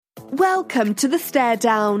Welcome to the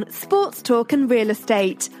StareDown, Sports Talk and Real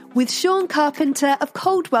Estate, with Sean Carpenter of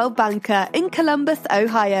Coldwell Banker in Columbus,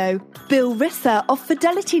 Ohio, Bill Risser of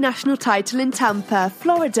Fidelity National Title in Tampa,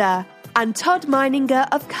 Florida, and Todd Meininger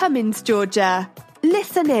of Cummins, Georgia.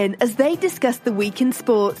 Listen in as they discuss the week in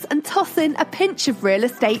sports and toss in a pinch of real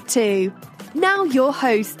estate too. Now your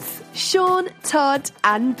hosts, Sean, Todd,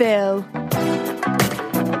 and Bill.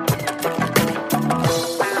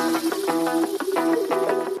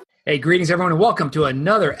 Hey, greetings everyone, and welcome to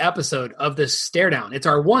another episode of the StareDown. It's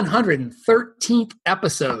our 113th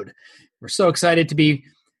episode. We're so excited to be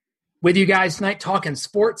with you guys tonight talking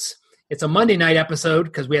sports. It's a Monday night episode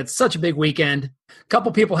because we had such a big weekend. A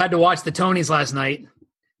couple people had to watch the Tonys last night.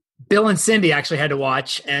 Bill and Cindy actually had to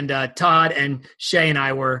watch, and Todd and Shay and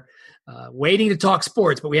I were waiting to talk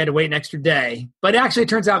sports, but we had to wait an extra day. But actually it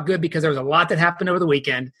turns out good because there was a lot that happened over the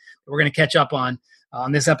weekend that we're going to catch up on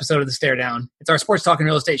this episode of the StareDown. It's our sports talk and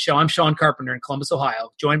real estate show. I'm Sean Carpenter in Columbus,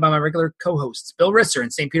 Ohio, joined by my regular co-hosts, Bill Risser in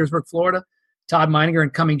St. Petersburg, Florida, Todd Meininger in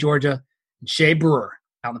Cumming, Georgia, and Che Brewer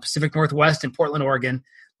out in the Pacific Northwest in Portland, Oregon.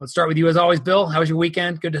 Let's start with you as always, Bill. How was your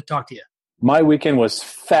weekend? Good to talk to you. My weekend was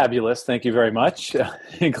fabulous. Thank you very much.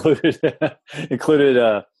 included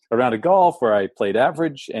a round of golf where I played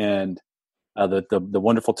average, and the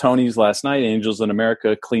wonderful Tonys last night. Angels in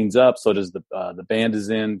America cleans up. So does the band is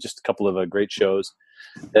in. Just a couple of great shows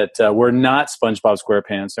that were not SpongeBob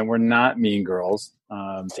SquarePants and we're not Mean Girls.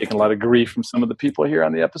 Taking a lot of grief from some of the people here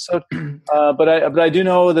on the episode, but I do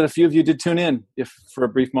know that a few of you did tune in for a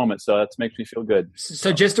brief moment, so that makes me feel good.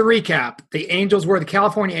 So just to recap, the Angels were the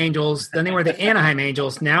California Angels, then they were the Anaheim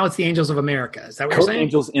Angels. Now it's the Angels of America. Is that what you're saying?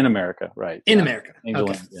 Angels in America, right? In America. Angel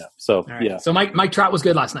okay. Yeah. So right. Yeah. So Mike Trout was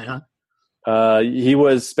good last night, huh? He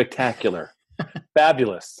was spectacular,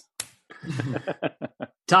 fabulous.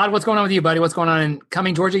 Todd, what's going on with you, buddy? What's going on in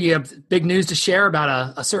Cumming, Georgia? You have big news to share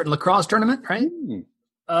about a certain lacrosse tournament, right?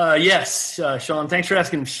 Yes, Sean, thanks for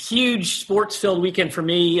asking. Huge sports-filled weekend for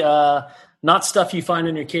me. Not stuff you find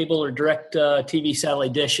on your cable or direct TV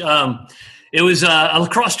satellite dish. It was a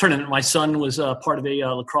lacrosse tournament. My son was part of a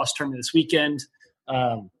lacrosse tournament this weekend.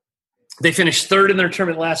 They finished third in their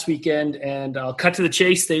tournament last weekend, and I'll cut to the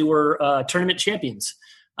chase. They were tournament champions.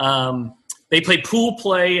 They play pool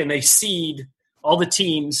play, and they seed all the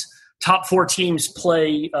teams. Top four teams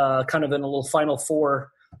play kind of in a little Final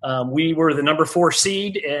Four. We were the number 4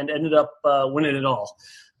 seed and ended up winning it all.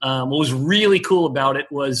 What was really cool about it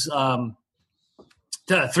was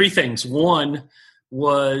three things. One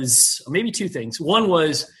was – maybe two things. One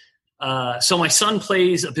was so my son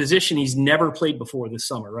plays a position he's never played before this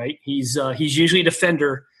summer, right? He's usually a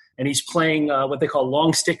defender, and he's playing what they call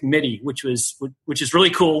long stick midi, which is really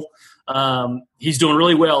cool. He's doing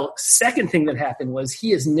really well. Second thing that happened was he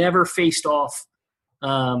has never faced off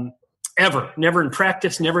ever, never in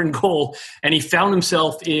practice, never in goal. And he found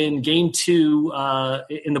himself in game 2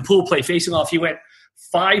 in the pool play facing off. He went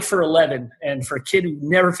 5 for 11. And for a kid who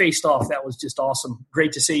never faced off, that was just awesome.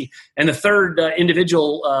 Great to see. And the third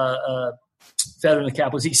individual feather in the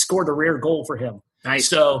cap was he scored a rare goal for him. Nice.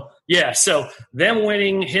 So them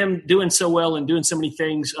winning, him doing so well and doing so many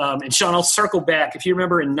things. And Sean, I'll circle back. If you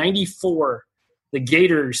remember in 94,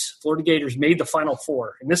 the Florida Gators made the Final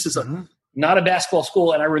Four. And this is not a basketball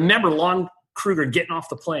school. And I remember Lon Kruger getting off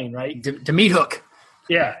the plane, right? To meet Hook.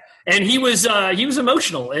 Yeah. And he was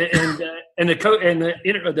emotional. And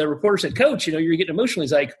the reporter said, Coach, you're getting emotional.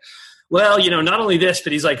 He's like, well, not only this,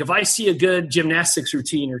 but he's like, if I see a good gymnastics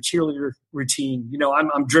routine or cheerleader routine,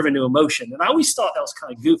 I'm driven to emotion. And I always thought that was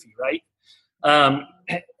kind of goofy, right?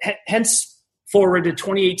 Hence forward to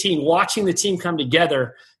 2018, watching the team come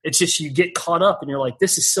together, it's just you get caught up and you're like,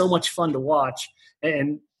 this is so much fun to watch.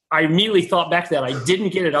 And I immediately thought back to that. I didn't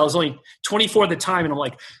get it. I was only 24 at the time, and I'm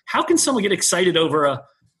like, how can someone get excited over a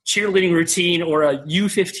cheerleading routine or a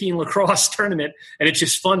U15 lacrosse tournament? And it's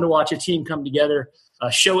just fun to watch a team come together.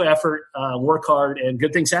 Show effort, work hard, and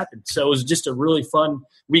good things happen. So it was just a really fun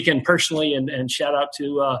weekend personally, and shout out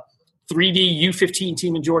to 3D U15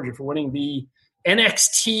 team in Georgia for winning the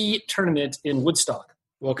NXT tournament in Woodstock.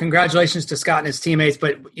 Well, congratulations to Scott and his teammates.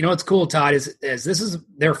 But what's cool, Todd, is this is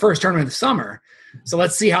their first tournament of the summer. So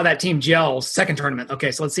let's see how that team gels. Second tournament.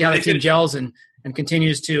 Okay, so let's see how that team gels and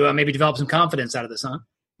continues to maybe develop some confidence out of this, huh?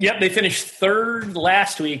 Yep, they finished third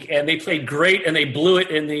last week, and they played great, and they blew it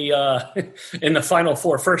in the Final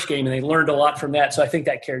Four first game, and they learned a lot from that. So I think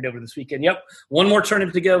that carried over this weekend. Yep, one more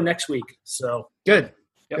tournament to go next week. So good,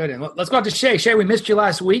 good. And let's go out to Shay. Shay, we missed you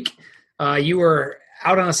last week. You were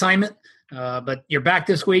out on assignment, but you're back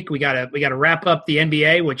this week. We got to wrap up the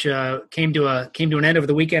NBA, which came to an end over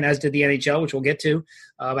the weekend, as did the NHL, which we'll get to.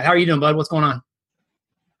 But how are you doing, bud? What's going on?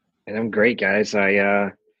 And I'm great, guys.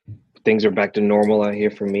 I things are back to normal out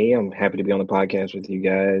here for me. I'm happy to be on the podcast with you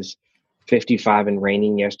guys. 55 and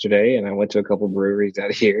raining yesterday, and I went to a couple breweries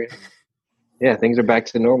out here. Yeah, things are back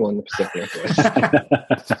to normal in the Pacific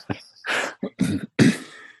Northwest.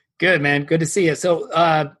 Good, man. Good to see you. So,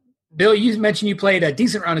 Bill, you mentioned you played a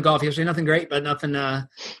decent round of golf yesterday. Nothing great, but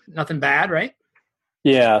nothing bad, right?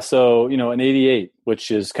 Yeah. So, an 88,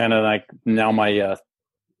 which is kind of like now my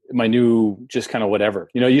new, just kind of whatever,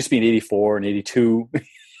 it used to be an 84 and 82,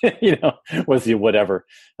 with you, whatever.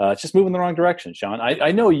 It's just moving the wrong direction, Sean.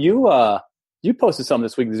 I know you posted something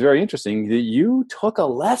this week that's very interesting, that you took a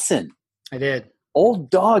lesson. I did. Old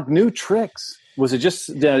dog, new tricks. Was it just,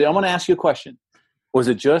 I want to ask you a question. Was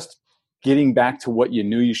it just getting back to what you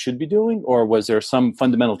knew you should be doing, or was there some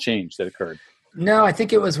fundamental change that occurred? No, I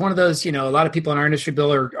think it was one of those, a lot of people in our industry,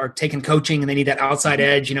 Bill, are taking coaching and they need that outside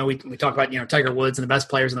edge. We talk about, Tiger Woods and the best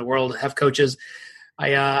players in the world have coaches.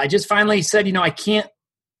 I just finally said, I can't.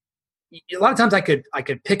 A lot of times I could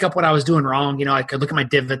pick up what I was doing wrong. I could look at my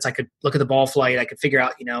divots. I could look at the ball flight. I could figure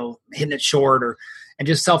out, hitting it short and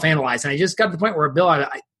just self-analyze. And I just got to the point where, Bill,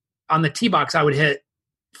 I on the tee box, I would hit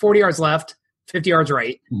 40 yards left, 50 yards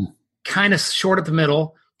right, kind of short at the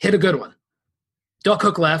middle, hit a good one. Duck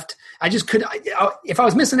hook left. I just could – if I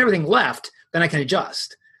was missing everything left, then I can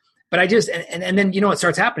adjust. But I just – and then what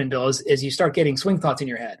starts happening, Bill, is you start getting swing thoughts in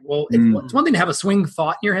your head. Well, it's one thing to have a swing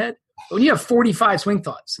thought in your head. But when you have 45 swing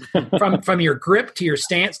thoughts from your grip to your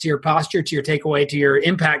stance to your posture to your takeaway to your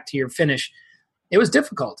impact to your finish, it was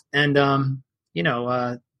difficult. And,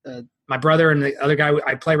 my brother and the other guy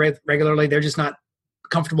I play regularly, they're just not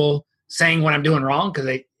comfortable saying what I'm doing wrong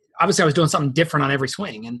because obviously I was doing something different on every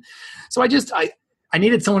swing. And so I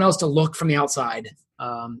needed someone else to look from the outside.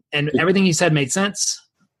 And everything he said made sense.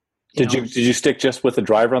 Did you stick just with the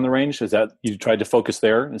driver on the range? Is that you tried to focus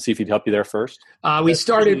there and see if he'd help you there first? We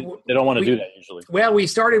started. They don't want to do that usually. Well, we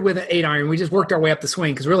started with an 8-iron. We just worked our way up the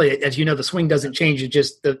swing because really, as you know, the swing doesn't change. It's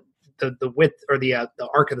just the width or the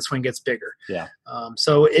arc of the swing gets bigger. Yeah.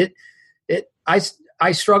 So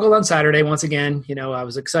I struggled on Saturday once again. I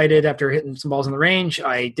was excited after hitting some balls on the range.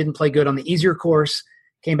 I didn't play good on the easier course.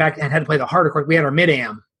 Came back and had to play the harder course. We had our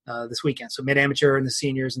mid-am this weekend, so mid-amateur and the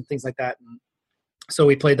seniors and things like that. And so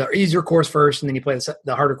we played the easier course first, and then you play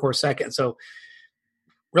the harder course second. So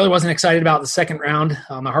really wasn't excited about the second round.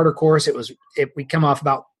 On the harder course, we come off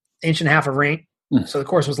about 1.5 inches of rain. So the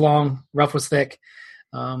course was long, rough was thick.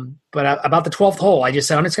 But about the 12th hole, I just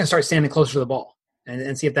said, I'm just going to start standing closer to the ball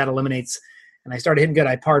and see if that eliminates. And I started hitting good.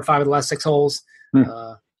 I parred 5 of the last 6 holes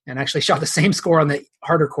and actually shot the same score on the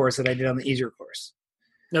harder course that I did on the easier course.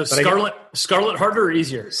 No, Scarlet harder or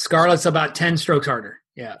easier? Scarlet's about 10 strokes harder.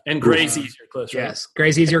 Yeah. And Gray's easier, close, right? Yes.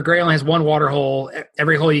 Gray's easier. Gray only has one water hole.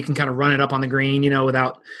 Every hole you can kind of run it up on the green,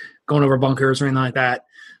 without going over bunkers or anything like that.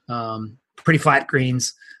 Pretty flat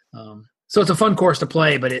greens. So it's a fun course to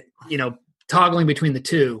play, but toggling between the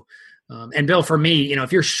two. And Bill, for me,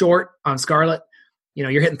 if you're short on Scarlet,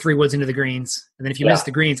 you're hitting 3 woods into the greens. And then if you miss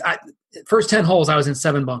the greens, first 10 holes, I was in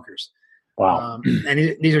 7 bunkers. Wow.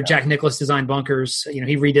 And these are Jack Nicklaus designed bunkers.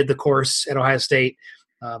 He redid the course at Ohio State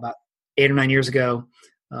about 8 or 9 years ago.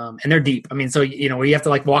 And they're deep. I mean, so, where you have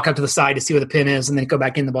to walk out to the side to see where the pin is and then go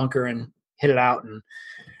back in the bunker and hit it out. And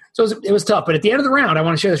so it was tough. But at the end of the round, I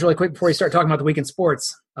want to share this really quick before we start talking about the weekend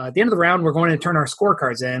sports. At the end of the round, we're going to turn our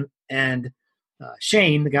scorecards in. And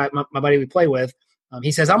Shane, the guy, my buddy we play with,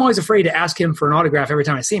 he says, I'm always afraid to ask him for an autograph every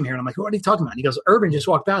time I see him here. And I'm like, what are you talking about? And he goes, Urban just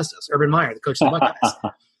walked past us. Urban Meyer, the coach of the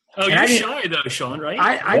Buckeyes. Oh, you're shy though, Sean, right?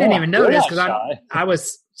 I didn't even notice because I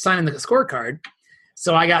was signing the scorecard.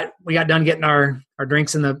 So we got done getting our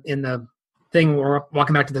drinks in the thing. We're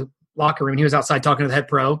walking back to the locker room. He was outside talking to the head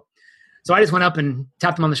pro. So I just went up and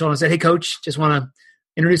tapped him on the shoulder and said, hey, coach, just want to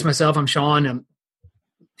introduce myself. I'm Sean. I'm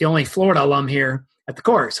the only Florida alum here at the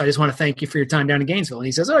course. I just want to thank you for your time down in Gainesville. And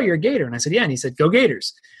he says, oh, you're a Gator. And I said, yeah. And he said, go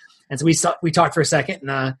Gators. And so we talked for a second,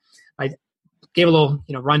 and I gave a little,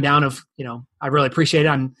 rundown of, I really appreciate it.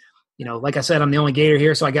 I'm, like I said, I'm the only Gator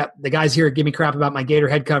here. So I got the guys here give me crap about my Gator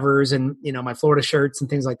head covers and, my Florida shirts and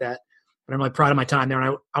things like that. But I'm really proud of my time there.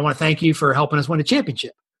 And I want to thank you for helping us win a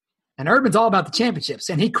championship. And Urban's all about the championships.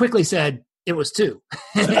 And he quickly said, it was 2.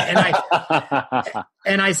 and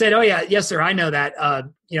I said, oh yeah, yes, sir. I know that.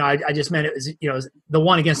 I just meant it was, the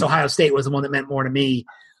one against Ohio State was the one that meant more to me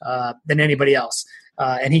than anybody else.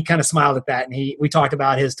 And he kind of smiled at that. And we talked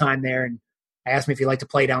about his time there. And I asked him if he liked to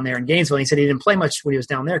play down there in Gainesville. And he said he didn't play much when he was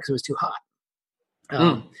down there because it was too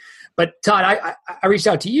hot. But Todd, I reached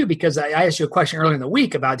out to you because I asked you a question earlier in the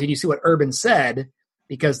week about, did you see what Urban said?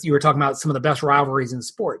 Because you were talking about some of the best rivalries in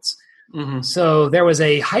sports. Mm-hmm. So there was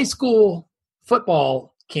a high school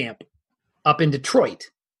football camp up in Detroit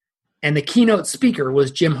and the keynote speaker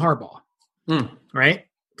was Jim Harbaugh, right,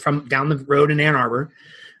 from down the road in Ann Arbor.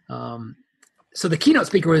 So the keynote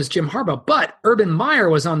speaker was Jim Harbaugh, but Urban Meyer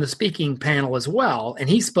was on the speaking panel as well, and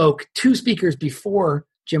he spoke 2 speakers before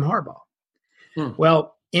Jim Harbaugh.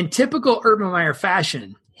 Well, in typical Urban Meyer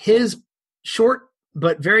fashion, his short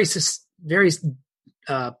but very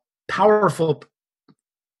powerful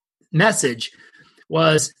message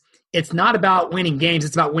was, it's not about winning games,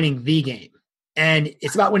 it's about winning the game. And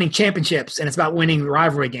it's about winning championships, and it's about winning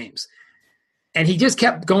rivalry games. And he just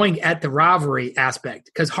kept going at the rivalry aspect,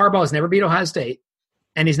 because Harbaugh has never beat Ohio State,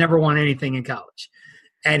 and he's never won anything in college.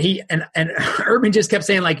 And Urban just kept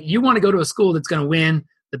saying, like, you want to go to a school that's going to win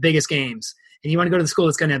the biggest games, and you want to go to the school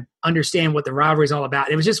that's going to understand what the rivalry is all about.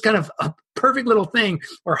 It was just kind of a perfect little thing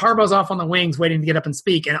where Harbaugh's off on the wings waiting to get up and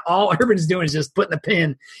speak, and all Urban is doing is just putting the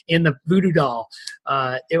pin in the voodoo doll.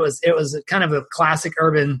 It was kind of a classic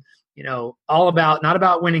Urban, all about, not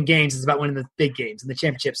about winning games, it's about winning the big games and the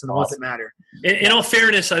championships and the ones that matter. In all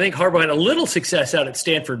fairness, I think Harbaugh had a little success out at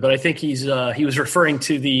Stanford, but I think he was referring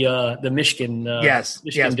to the Michigan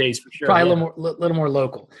Michigan days for sure. Probably a little more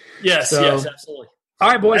local. Yes, absolutely. All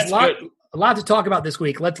right, boys, a lot to talk about this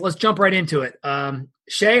week. Let's jump right into it.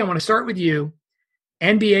 Shay, I want to start with you.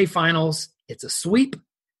 NBA Finals, it's a sweep.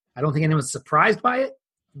 I don't think anyone's surprised by it,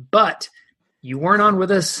 but you weren't on with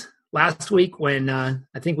us last week when I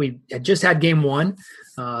think we had just had game 1.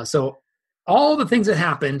 So all the things that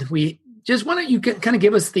happened, why don't you kind of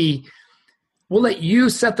give us we'll let you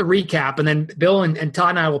set the recap, and then Bill and Todd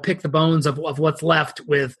and I will pick the bones of what's left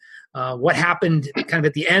with what happened kind of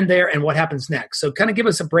at the end there and what happens next. So kind of give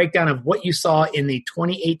us a breakdown of what you saw in the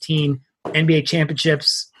 2018 NBA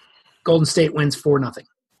Championships. Golden State wins 4-0.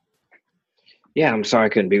 Yeah, I'm sorry I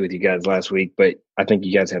couldn't be with you guys last week, but I think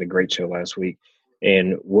you guys had a great show last week.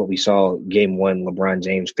 And what we saw, game 1, LeBron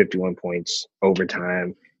James, 51 points,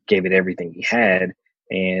 overtime, gave it everything he had,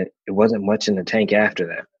 and it wasn't much in the tank after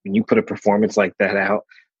that. When you put a performance like that out,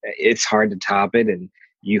 it's hard to top it, and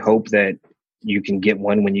you hope that you can get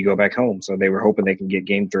one when you go back home. So they were hoping they can get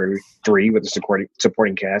game 3 with the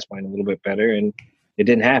supporting cast playing a little bit better, and it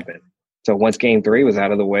didn't happen. So once game 3 was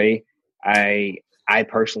out of the way, I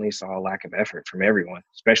personally saw a lack of effort from everyone,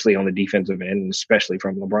 especially on the defensive end, and especially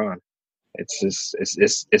from LeBron.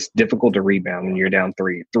 It's difficult to rebound when you're down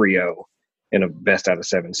 3-0 in a best out of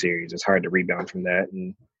 7 series. It's hard to rebound from that,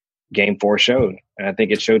 and game 4 showed, and I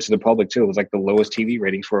think it showed to the public too. It was like the lowest TV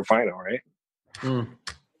ratings for a final, right?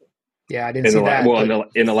 Yeah, I didn't see that.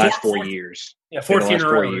 In the last 4 years. Yeah, fourth year in a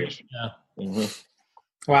row. Yeah.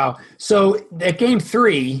 Mm-hmm. Wow. So that game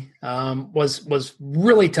 3 was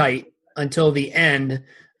really tight until the end,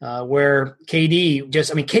 where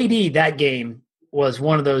KD that game was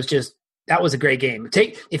one of those that was a great game.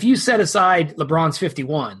 If you set aside LeBron's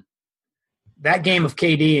 51, that game of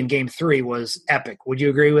KD in game 3 was epic. Would you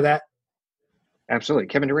agree with that? Absolutely.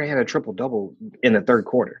 Kevin Durant had a triple-double in the third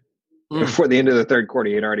quarter. Before the end of the third quarter,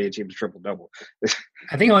 he had already achieved a triple-double.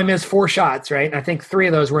 I think he only missed 4 shots, right? And I think 3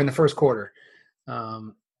 of those were in the first quarter.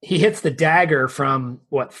 He hits the dagger from,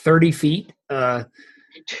 30 feet,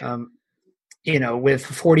 with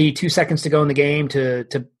 42 seconds to go in the game to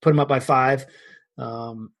put him up by 5.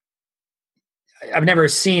 I've never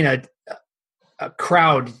seen a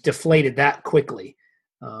crowd deflated that quickly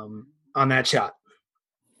on that shot.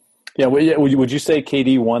 Yeah, would you say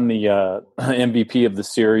KD won the MVP of the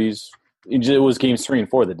series? It was games 3 and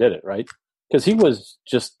 4 that did it, right? Because he was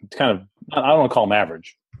just kind of, I don't want to call him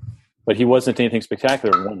average, but he wasn't anything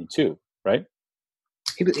spectacular in 1 and 2, right?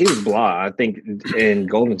 He was blah. I think in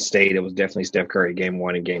Golden State, it was definitely Steph Curry game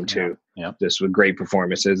 1 and game 2. Yeah. Just with great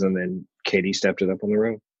performances, and then KD stepped it up on the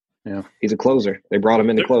road. Yeah, he's a closer. They brought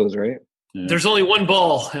him in to close, right? Yeah. There's only one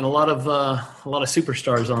ball and a lot of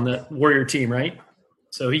superstars on that Warrior team, right?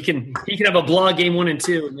 So he can have a blah game 1 and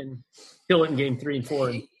 2, and then kill it in game 3 and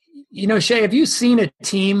 4. Shay, have you seen a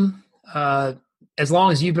team as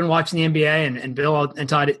long as you've been watching the NBA, and Bill and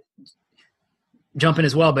Todd jump in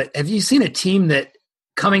as well? But have you seen a team that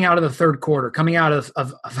coming out of the third quarter, coming out of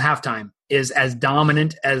halftime, is as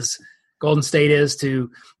dominant as Golden State is? To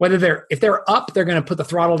if they're up, they're going to put the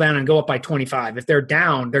throttle down and go up by 25. If they're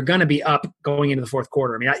down, they're going to be up going into the fourth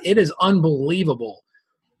quarter. I mean, it is unbelievable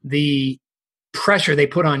the pressure they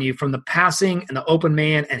put on you from the passing and the open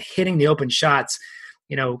man and hitting the open shots.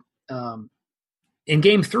 In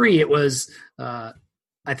game 3, it was I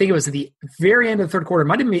think it was at the very end of the third quarter. It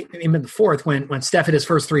might have been the fourth when Steph hit his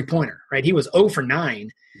first 3-pointer, right? He was 0 for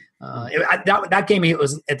 9. That game, it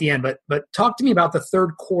was at the end. But talk to me about the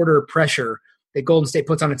third quarter pressure that Golden State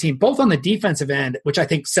puts on a team, both on the defensive end, which I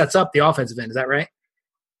think sets up the offensive end. Is that right?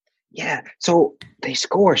 Yeah, so they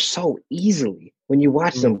score so easily. When you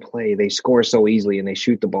watch them play, they score so easily and they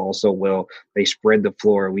shoot the ball so well. They spread the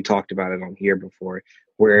floor. We talked about it on here before,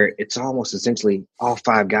 where it's almost essentially all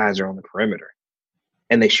 5 guys are on the perimeter.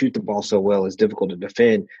 And they shoot the ball so well, it's difficult to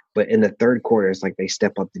defend. But in the third quarter, it's like they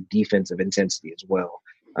step up the defensive intensity as well.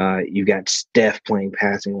 You got Steph playing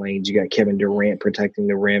passing lanes. You got Kevin Durant protecting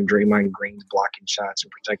the rim. Draymond Green's blocking shots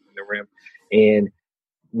and protecting the rim. And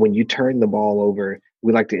when you turn the ball over,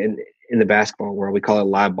 we like to, in the basketball world, we call it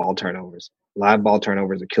live ball turnovers. Live ball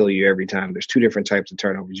turnovers will kill you every time. There's 2 different types of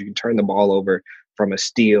turnovers. You can turn the ball over from a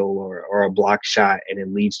steal or a block shot, and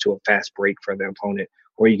it leads to a fast break for the opponent.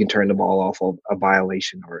 Or you can turn the ball off of a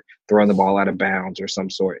violation or throwing the ball out of bounds or some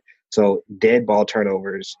sort. So dead ball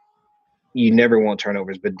turnovers, you never want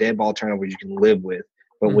turnovers, but dead ball turnovers you can live with.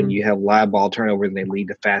 But when you have live ball turnovers and they lead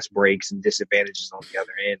to fast breaks and disadvantages on the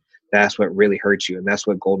other end, that's what really hurts you. And that's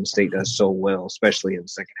what Golden State does so well, especially in the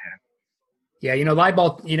second half. Yeah, live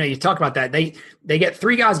ball, you talk about that. They get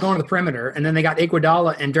 3 guys going to the perimeter, and then they got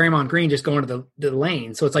Iguodala and Draymond Green just going to the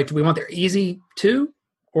lane. So it's like, do we want their easy 2?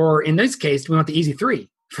 Or in this case, do we want the easy 3?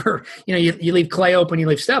 For you leave Clay open, you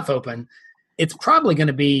leave Steph open. It's probably going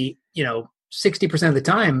to be 60% of the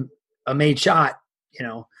time a made shot.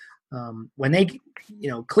 When they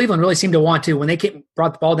Cleveland really seemed to want to, when they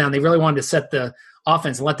brought the ball down, they really wanted to set the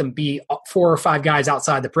offense and let them be 4 or 5 guys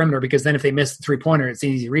outside the perimeter, because then if they miss the 3-pointer, it's an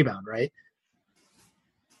easy rebound, right?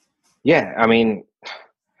 Yeah, I mean,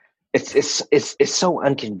 it's so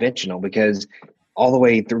unconventional, because all the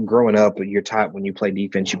way through growing up, you're taught when you play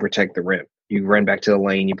defense, you protect the rim. You run back to the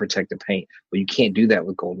lane, you protect the paint. But you can't do that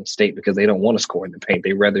with Golden State, because they don't want to score in the paint.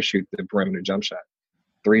 They rather shoot the perimeter jump shot.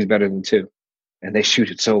 3 is better than 2. And they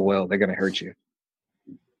shoot it so well, they're going to hurt you.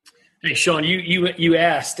 Hey, Sean, you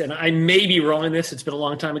asked, and I may be wrong in this. It's been a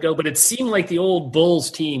long time ago, but it seemed like the old Bulls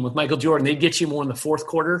team with Michael Jordan, they'd get you more in the fourth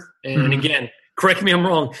quarter. And again, correct me if I'm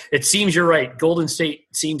wrong. It seems you're right. Golden State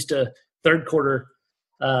seems to third quarter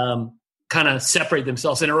kind of separate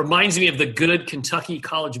themselves. And it reminds me of the good Kentucky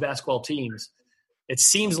college basketball teams. It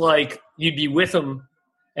seems like you'd be with them,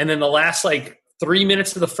 and then the last 3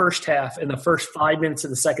 minutes of the first half and the first 5 minutes of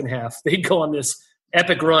the second half, they'd go on this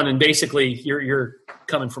epic run, and basically you're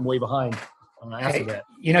coming from way behind after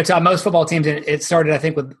that. Tom, most football teams, it started, I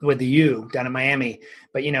think, with the U down in Miami.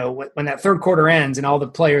 But, when that third quarter ends and all the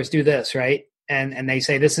players do this, right, and they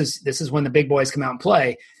say this is when the big boys come out and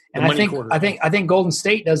play. And I think Golden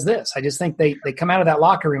State does this. I just think they come out of that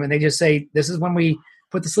locker room and they just say, this is when we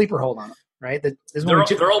put the sleeper hold on them, right?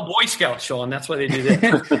 They're all Boy Scouts, Sean. That's why they do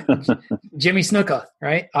this. Jimmy Snuka,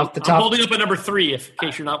 right? Off the top. I'm holding up a number 3 in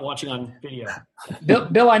case you're not watching on video.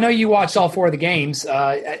 Bill, I know you watched all 4 of the games.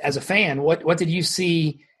 As a fan, what did you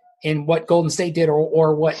see in what Golden State did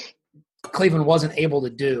or what Cleveland wasn't able to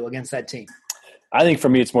do against that team? I think for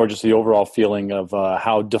me, it's more just the overall feeling of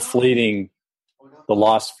how deflating the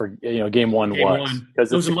loss for game one was,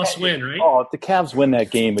 because it was a must win, right? Oh, if the Cavs win that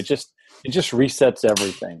game, it just resets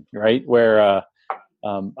everything, right? Where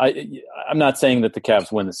I'm not saying that the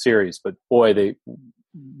Cavs win the series, but boy, they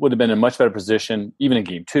would have been in a much better position, even in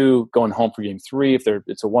game 2, going home for game 3. If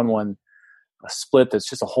it's a 1-1 split, that's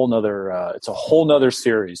just a whole nother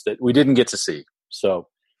series that we didn't get to see. So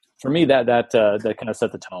for me, that kind of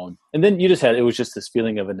set the tone. And then it was just this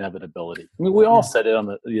feeling of inevitability. I mean, we all said it on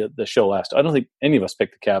the show last. I don't think any of us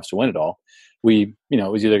picked the Cavs to win it all. It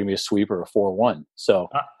was either going to be a sweep or a 4-1. So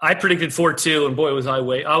I predicted 4-2, and boy, was I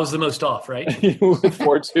was the most off, right?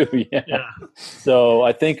 4-2, yeah. So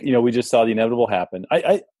I think we just saw the inevitable happen.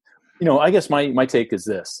 I guess my take is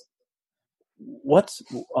this: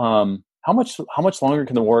 how much longer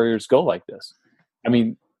can the Warriors go like this? I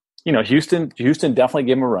mean, Houston definitely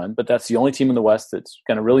gave them a run, but that's the only team in the West that's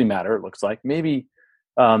going to really matter, it looks like. Maybe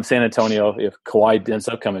San Antonio, if Kawhi ends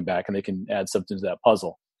up coming back and they can add something to that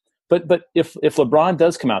puzzle. But if LeBron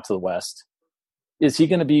does come out to the West, is he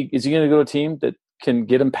going to go to a team that can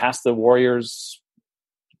get him past the Warriors,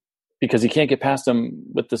 because he can't get past them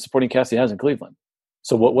with the supporting cast he has in Cleveland?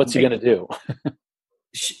 So what's he going to do?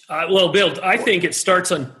 Well, Bill, I think it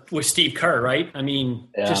starts with Steve Kerr, right? I mean,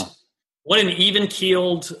 just what an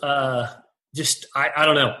even-keeled, I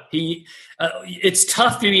don't know. It's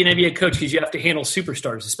tough to be an NBA coach because you have to handle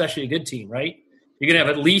superstars, especially a good team, right? You're going to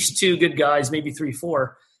have at least 2 good guys, maybe 3,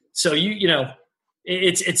 4. So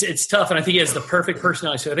it's tough, and I think he has the perfect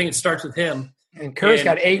personality. So I think it starts with him. And Kerr's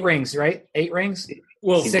got 8 rings, right? 8 rings.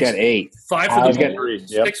 Well, he's got 8. 5 for the Bulls,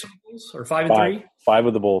 6 for the Bulls, or 5 and 3. 5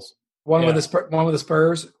 with the Bulls. One with the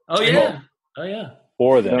Spurs. Oh yeah.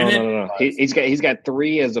 4 of them. No. He's got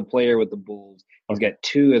 3 as a player with the Bulls, He's got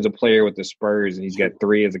 2 as a player with the Spurs, and he's got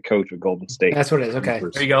 3 as a coach with Golden State. That's what it is. Okay.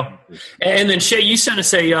 There you go. And then, Shay, you sent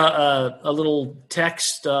us a little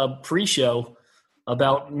text pre-show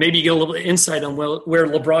about maybe you get a little insight on where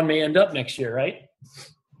LeBron may end up next year, right?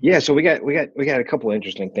 Yeah, so we got a couple of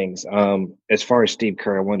interesting things. As far as Steve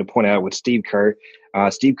Kerr, I wanted to point out with Steve Kerr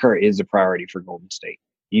is a priority for Golden State.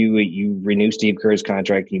 You renew Steve Kerr's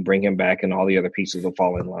contract, you bring him back, and all the other pieces will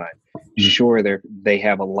fall in line. Sure, they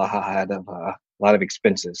have a lot of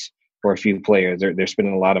expenses for a few players. They're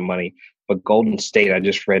spending a lot of money, but Golden State, I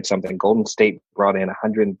just read something. Golden State brought in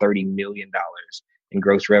 $130 million in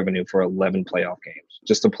gross revenue for 11 playoff games,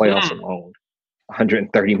 just the playoffs alone.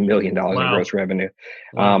 $130 million in gross revenue.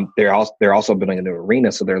 Wow. They're also building a new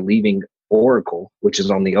arena, so they're leaving Oracle, which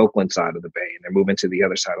is on the Oakland side of the bay, and they're moving to the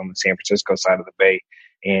other side on the San Francisco side of the bay.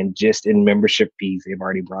 And just in membership fees, they've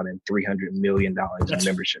already brought in $300 million in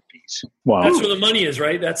membership fees. Wow, that's where the money is,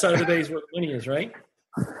 right? That side of the bay is where the money is, right?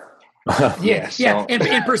 Yeah.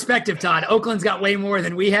 In perspective, Todd, Oakland's got way more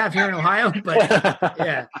than we have here in Ohio, but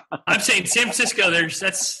yeah. I'm saying San Francisco.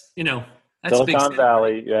 that's Silicon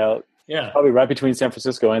Valley. Yeah, probably right between San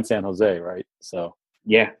Francisco and San Jose, right? So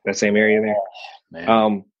yeah, that same area there.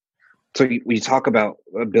 Man. So we talk about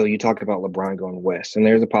Bill. You talk about LeBron going west, and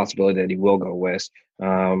there's a possibility that he will go west.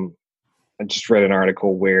 I just read an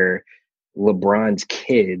article where LeBron's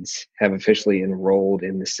kids have officially enrolled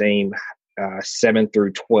in the same 7th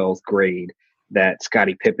through 12th grade that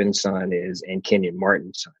Scottie Pippen's son is and Kenyon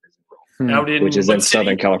Martin's son is enrolled, which is in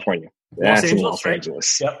Southern California. That's in Los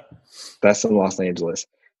Angeles. Yep. That's in Los Angeles.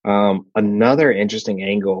 Another interesting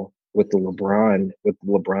angle with the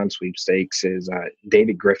LeBron sweepstakes is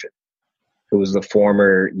David Griffin, who was the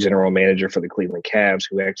former general manager for the Cleveland Cavs,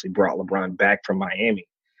 who actually brought LeBron back from Miami.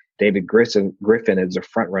 David Griffin is a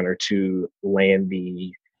front runner to land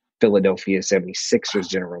the Philadelphia 76ers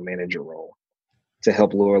general manager role to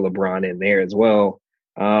help lure LeBron in there as well.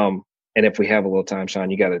 And if we have a little time,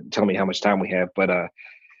 Sean, you got to tell me how much time we have. But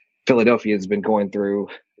Philadelphia has been going through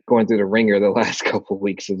the ringer the last couple of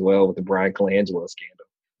weeks as well with the Brian Colangelo scandal,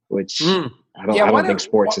 which I don't think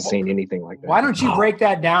sports has seen anything like that. Why don't you break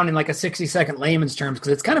that down in like a 60-second layman's terms?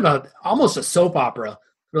 Because it's kind of almost a soap opera,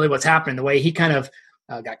 really, what's happening. The way he kind of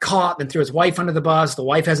got caught and threw his wife under the bus. The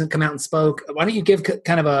wife hasn't come out and spoke. Why don't you give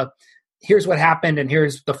kind of here's what happened and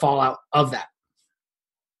here's the fallout of that?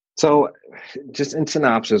 So just in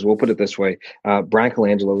synopsis, we'll put it this way. Brian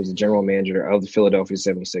Colangelo was the general manager of the Philadelphia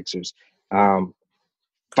 76ers.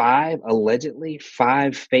 Allegedly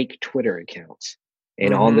five fake Twitter accounts.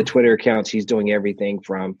 And on the Twitter accounts, he's doing everything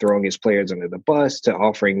from throwing his players under the bus to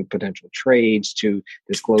offering potential trades to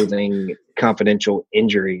disclosing confidential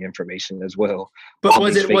injury information as well. But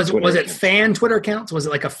was it fan Twitter accounts? Was it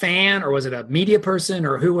like a fan, or was it a media person,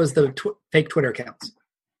 or who was the fake Twitter accounts?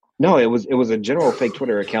 No, it was a general fake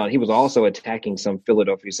Twitter account. He was also attacking some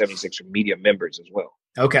Philadelphia 76er media members as well.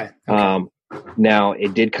 Okay. Now,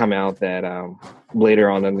 it did come out that later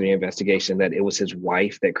on under the investigation that it was his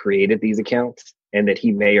wife that created these accounts and that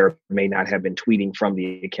he may or may not have been tweeting from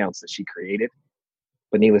the accounts that she created.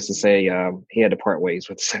 But needless to say, he had to part ways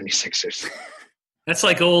with the 76ers. That's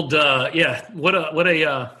like old,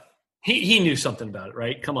 he knew something about it,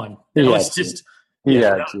 right? Come on. Yeah.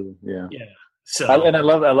 So, I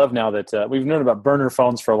love now that we've known about burner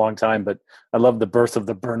phones for a long time, but I love the birth of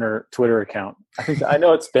the burner Twitter account. I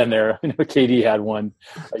know it's been there. I know KD had one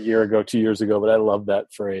a year ago, 2 years ago, but I love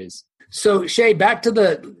that phrase. So Shay, back to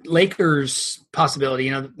the Lakers possibility.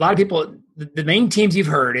 A lot of people, the main teams you've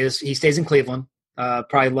heard is he stays in Cleveland.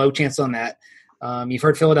 Probably low chance on that. You've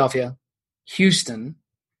heard Philadelphia, Houston,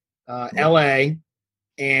 LA,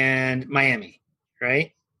 and Miami,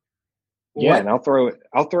 right? Yeah, and I'll throw in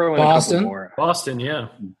Boston. a couple more. Boston, yeah.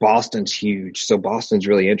 Boston's huge. So Boston's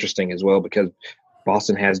really interesting as well because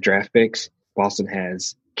Boston has draft picks, Boston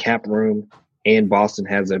has cap room, and Boston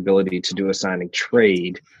has the ability to do a signing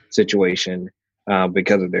trade situation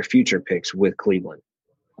because of their future picks with Cleveland.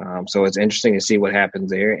 So it's interesting to see what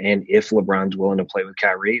happens there and if LeBron's willing to play with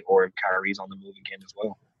Kyrie or if Kyrie's on the move again as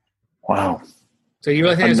well. Wow. So you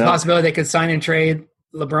really think there's a possibility they could sign and trade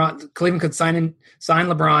LeBron? Cleveland could sign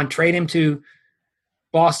LeBron, trade him to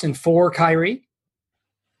Boston for Kyrie?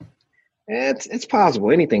 It's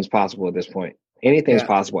possible. Anything's possible at this point. Anything's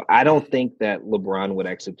possible. I don't think that LeBron would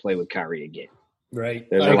actually play with Kyrie again. Right.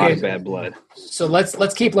 There's a lot of bad blood. So let's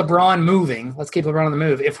keep LeBron moving. Let's keep LeBron on the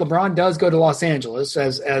move. If LeBron does go to Los Angeles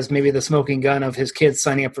as maybe the smoking gun of his kids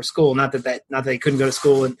signing up for school, not that they couldn't go to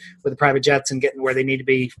school and with the private jets and getting where they need to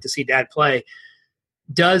be to see dad play,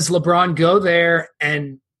 does LeBron go there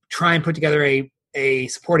and try and put together a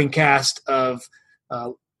supporting cast of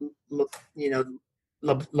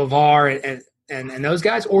LeVar and those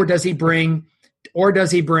guys, or does he bring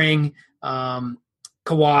Kawhi?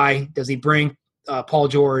 Does he bring Paul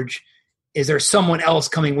George? Is there someone else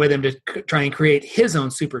coming with him to try and create his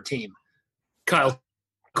own super team? Kyle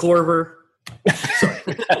Korver.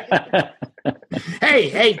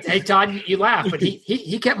 Hey, Todd, you laugh, but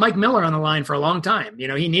he kept Mike Miller on the line for a long time. You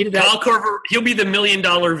know, he needed that. Kyle Korver, he'll be the $1 million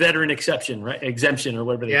veteran exception, right? Exemption or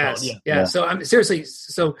whatever they call it. Yeah. So I'm seriously.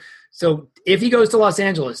 So if he goes to Los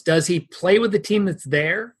Angeles, does he play with the team that's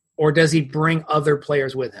there, or does he bring other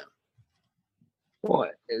players with him? Well,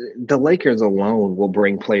 the Lakers alone will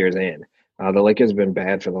bring players in. The Lakers have been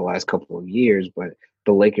bad for the last couple of years, but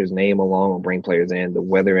the Lakers name alone will bring players in. The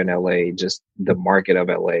weather in LA, just the market of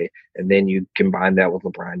LA. And then you combine that with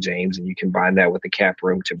LeBron James, and you combine that with the cap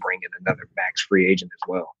room to bring in another max free agent as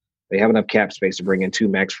well. They have enough cap space to bring in 2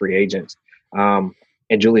 max free agents.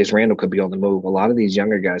 And Julius Randle could be on the move. A lot of these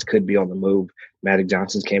younger guys could be on the move. Magic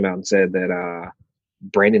Johnson came out and said that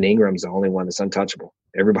Brandon Ingram's the only one that's untouchable.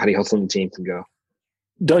 Everybody else on the team can go.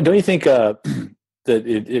 Don't you think that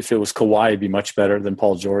if it was Kawhi, it'd be much better than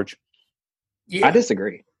Paul George? Yeah. I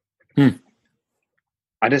disagree. I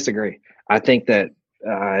think that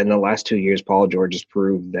in the last 2 years, Paul George has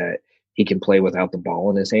proved that he can play without the ball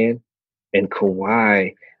in his hand. And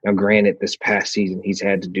Kawhi, now granted, this past season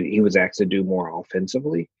he was asked to do more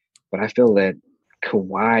offensively, but I feel that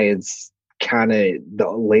Kawhi is kind of, the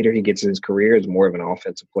later he gets in his career, is more of an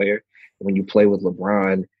offensive player. When you play with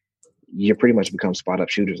LeBron, you pretty much become spot-up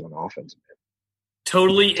shooters on offense.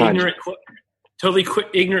 Totally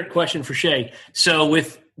ignorant question for Shay. So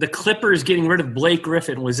with the Clippers getting rid of Blake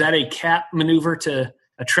Griffin, was that a cap maneuver to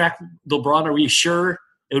attract LeBron? Are we sure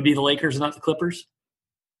it would be the Lakers, not the Clippers?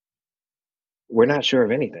 We're not sure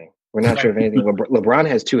of anything. LeBron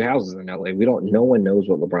has 2 houses in LA. No one knows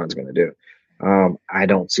what LeBron's going to do. I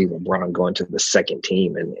don't see LeBron going to the second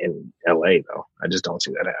team in LA, though. I just don't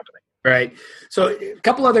see that happening. Right. So a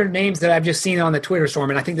couple other names that I've just seen on the Twitter storm,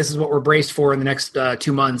 and I think this is what we're braced for in the next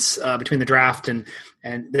 2 months between the draft and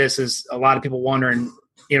this is a lot of people wondering,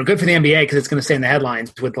 you know, good for the NBA because it's going to stay in the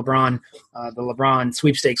headlines with LeBron, the LeBron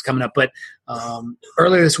sweepstakes coming up. But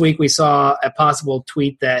earlier this week we saw a possible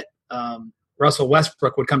tweet that Russell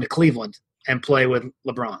Westbrook would come to Cleveland and play with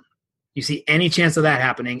LeBron. You see any chance of that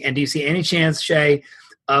happening? And do you see any chance, Shay,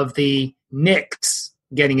 of the Knicks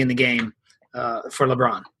getting in the game for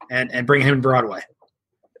LeBron and bringing him to Broadway?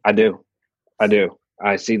 I do. I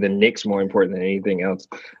see the Knicks more important than anything else.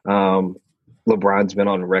 LeBron's been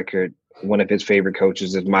on record. One of his favorite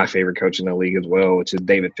coaches is my favorite coach in the league as well, which is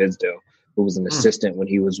David Fizdale, who was an assistant when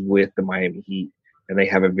he was with the Miami Heat. And they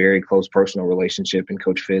have a very close personal relationship, and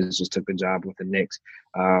Coach Fizz just took the job with the Knicks.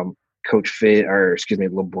 LeBron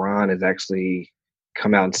has actually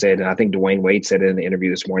come out and said, and I think Dwayne Wade said it in the interview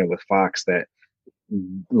this morning with Fox, that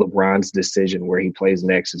LeBron's decision where he plays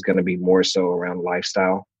next is going to be more so around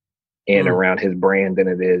lifestyle and around his brand than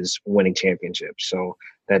it is winning championships. So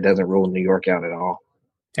that doesn't rule New York out at all.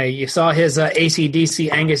 Hey, you saw his AC/DC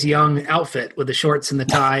Angus Young outfit with the shorts and the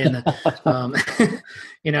tie and the,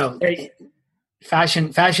 you know,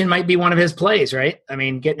 fashion might be one of his plays, right? I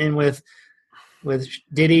mean, getting in with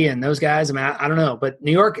Diddy and those guys. I mean, I don't know, but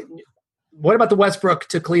New York. What about the Westbrook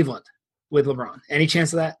to Cleveland with LeBron? Any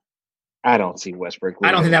chance of that? I don't see Westbrook.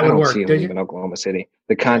 I don't think that would work. I don't see him leaving Oklahoma City.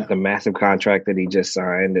 The massive contract that he just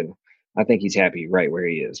signed, and I think he's happy right where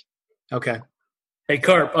he is. Okay. Hey,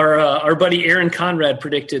 Carp, our buddy Aaron Conrad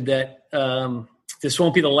predicted that this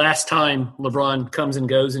won't be the last time LeBron comes and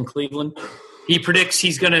goes in Cleveland. He predicts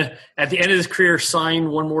he's going to, at the end of his career,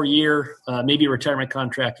 sign one more year, maybe a retirement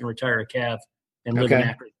contract, and retire a Cav and live in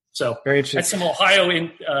Akron. So very interesting. That's some Ohio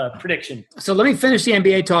prediction. So let me finish the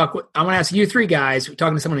NBA talk. I want to ask you 3 guys. We're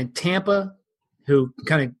talking to someone in Tampa who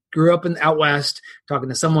kind of grew up out west, talking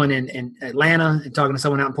to someone in Atlanta, and talking to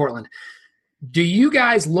someone out in Portland. Do you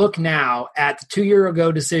guys look now at the 2 year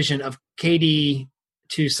ago decision of KD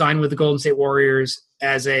to sign with the Golden State Warriors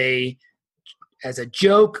as a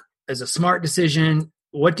joke, as a smart decision?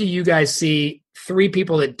 What do you guys see 3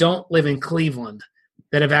 people that don't live in Cleveland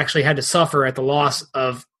that have actually had to suffer at the loss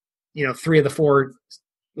of, 3 of the 4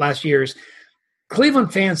 last years?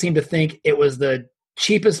 Cleveland fans seem to think it was the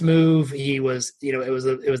cheapest move. It was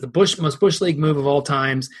the most Bush League move of all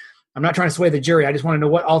times. I'm not trying to sway the jury. I just want to know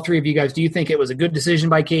what all 3 of you guys, do you think it was a good decision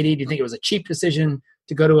by KD? Do you think it was a cheap decision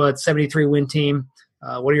to go to a 73 win team?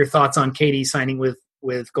 What are your thoughts on KD signing with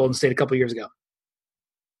Golden State a couple years ago?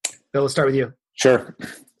 Bill, let's start with you. Sure.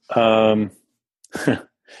 I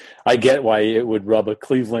get why it would rub a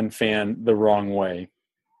Cleveland fan the wrong way.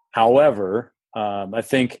 However, I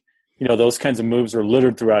think those kinds of moves are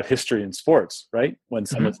littered throughout history in sports, right? When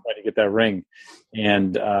someone's trying to get that ring.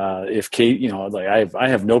 And if Kate, I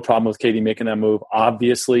have no problem with Katie making that move.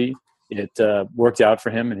 Obviously, it worked out for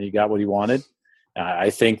him and he got what he wanted. I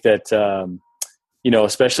think that,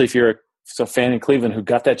 especially if you're a fan in Cleveland who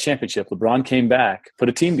got that championship, LeBron came back, put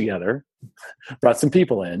a team together, brought some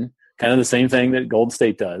people in, kind of the same thing that Golden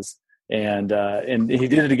State does. And he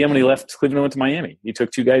did it again when he left Cleveland and went to Miami. He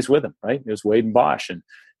took 2 guys with him, right? It was Wade and Bosh and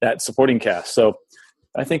that supporting cast. So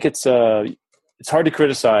I think it's hard to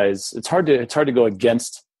criticize. It's hard to go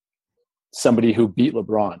against somebody who beat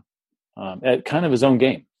LeBron at kind of his own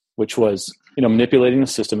game, which was manipulating the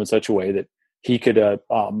system in such a way that he could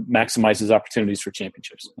maximize his opportunities for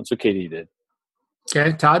championships. That's what KD did.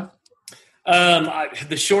 Okay, Todd.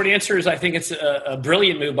 The short answer is I think it's a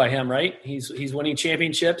brilliant move by him. Right? He's winning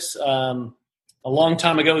championships. A long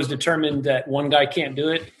time ago, it was determined that one guy can't do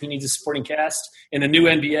it. He needs a supporting cast in the new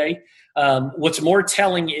NBA. What's more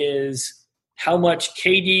telling is how much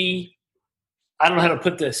KD, I don't know how to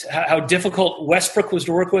put this, how difficult Westbrook was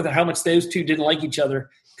to work with and how much those two didn't like each other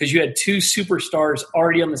because you had 2 superstars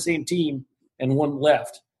already on the same team and one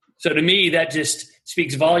left. So to me, that just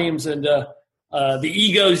speaks volumes. And the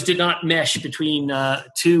egos did not mesh between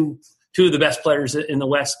two of the best players in the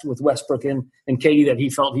West with Westbrook and KD that he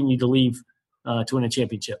felt he needed to leave to win a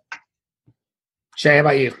championship. Shay, how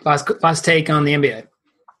about you? Last take on the NBA.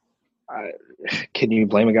 Can you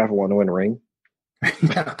blame a guy for wanting to win a ring?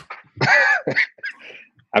 Yeah.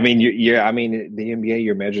 I mean, the NBA,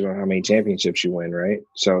 you're measured on how many championships you win, right?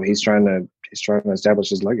 So he's trying to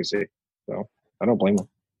establish his legacy. So I don't blame him.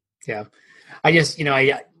 Yeah, I just,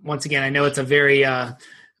 once again, I know it's a very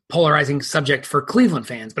polarizing subject for Cleveland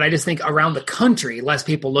fans, but I just think around the country, less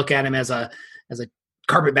people look at him as a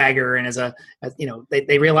carpetbagger and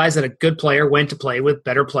they realize that a good player went to play with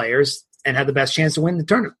better players and had the best chance to win the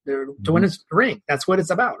tournament, to win a ring. That's what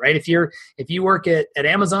it's about, right? If you work at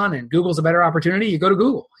Amazon and Google's a better opportunity, you go to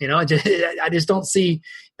Google. I just don't see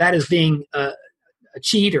that as being a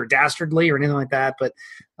cheat or dastardly or anything like that. But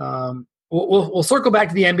we'll circle back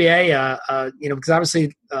to the NBA, because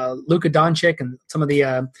obviously Luka Doncic and some of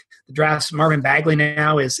the drafts, Marvin Bagley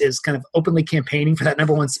now is kind of openly campaigning for that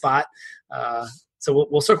number 1 spot. So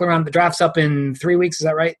we'll circle around. The draft's up in 3 weeks. Is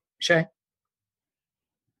that right, Shay?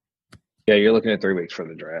 Yeah, you're looking at 3 weeks for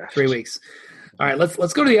the draft. 3 weeks. All right,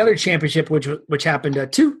 let's go to the other championship, which happened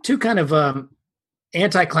two kind of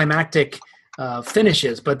anticlimactic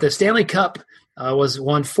finishes. But the Stanley Cup was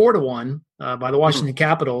won 4-1 by the Washington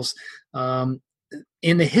Capitals.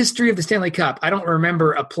 In the history of the Stanley Cup, I don't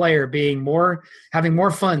remember a player having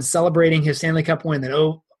more fun celebrating his Stanley Cup win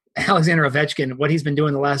than Alexander Ovechkin. What he's been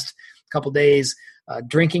doing the last couple days,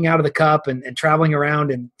 drinking out of the cup and traveling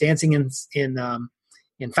around and dancing in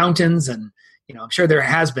fountains. And, I'm sure there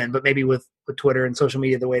has been, but maybe with Twitter and social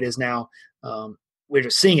media the way it is now, we're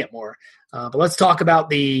just seeing it more. But let's talk about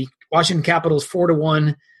the Washington Capitals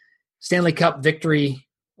 4-1 Stanley Cup victory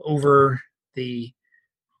over the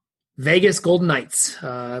Vegas Golden Knights.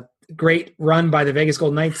 Great run by the Vegas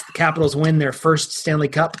Golden Knights. The Capitals win their first Stanley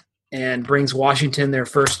Cup and brings Washington their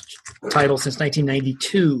first title since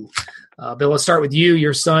 1992. Bill, let's start with you.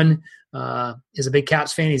 Your son is a big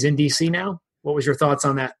Caps fan. He's in D.C. now. What was your thoughts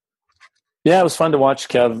on that? Yeah, it was fun to watch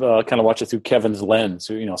Kev, kind of watch it through Kevin's lens,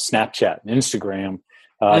 Snapchat and Instagram.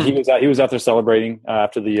 He was out there celebrating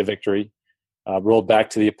after the victory. Rolled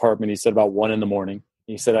back to the apartment. He said about 1 a.m.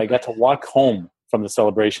 He said, "I got to walk home from the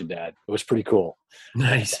celebration, Dad. It was pretty cool."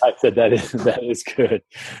 Nice. I said that is good.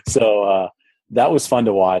 So that was fun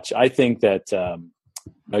to watch. I think that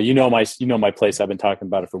my place. I've been talking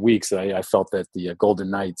about it for weeks. I felt that the Golden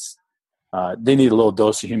Knights they need a little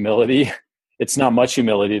dose of humility. It's not much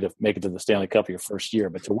humility to make it to the Stanley Cup your first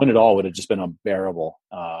year, but to win it all would have just been unbearable.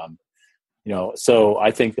 So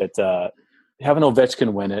I think that having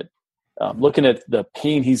Ovechkin win it, looking at the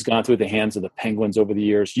pain he's gone through at the hands of the Penguins over the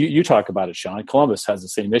years, you talk about it, Sean. Columbus has the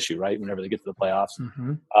same issue, right? Whenever they get to the playoffs,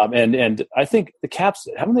 and I think the Caps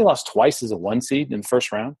haven't they lost twice as a 1 seed in the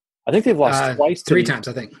first round? I think they've lost twice, 3 times,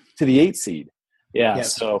 I think, to the 8 seed. Yeah,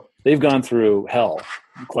 yes. So they've gone through hell,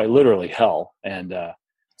 quite literally hell, and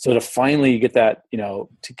so to finally get that,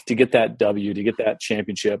 to get that W, to get that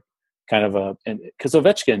championship, and because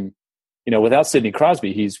Ovechkin, without Sidney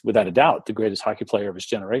Crosby, he's without a doubt the greatest hockey player of his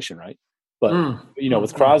generation, right? But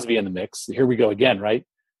with Crosby in the mix, here we go again, right?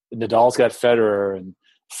 Nadal's got Federer and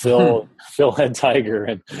Phil had Tiger,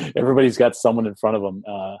 and everybody's got someone in front of him.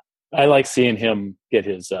 I like seeing him get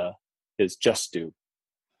his just due.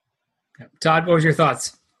 Todd, what was your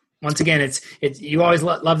thoughts? Once again, it's you always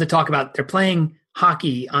love to talk about they're playing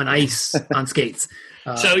hockey on ice on skates.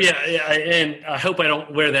 And I hope I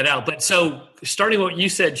don't wear that out. But so starting what you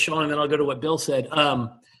said, Sean, and then I'll go to what Bill said.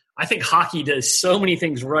 I think hockey does so many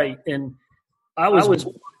things right. And I was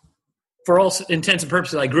for all intents and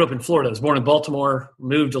purposes, I grew up in Florida. I was born in Baltimore,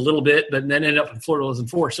 moved a little bit, but then ended up in Florida when I was in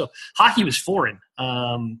 4. So hockey was foreign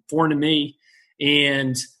to me.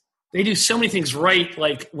 And they do so many things right.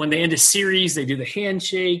 Like when they end a series, they do the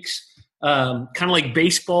handshakes, kind of like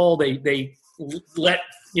baseball. They let,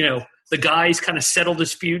 the guys kind of settle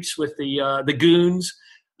disputes with the goons.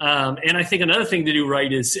 And I think another thing to do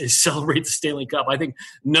right is celebrate the Stanley Cup. I think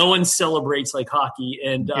no one celebrates like hockey.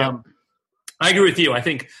 And I agree with you. I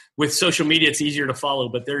think with social media, it's easier to follow,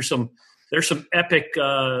 but there's some epic,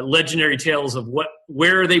 legendary tales of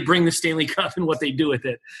where they bring the Stanley Cup and what they do with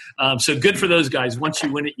it. So good for those guys. Once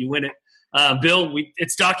you win it, you win it. Bill,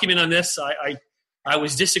 it's documented on this. I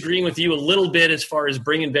was disagreeing with you a little bit as far as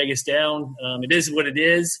bringing Vegas down. It is what it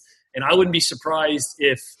is, and I wouldn't be surprised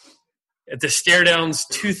if at the StareDown's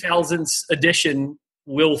 2000s edition,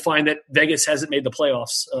 we'll find that Vegas hasn't made the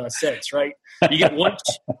playoffs since. Right? You get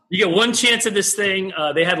one chance at this thing.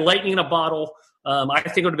 They had lightning in a bottle. I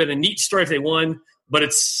think it would have been a neat story if they won, but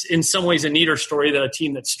it's in some ways a neater story that a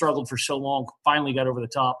team that struggled for so long finally got over the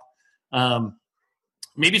top.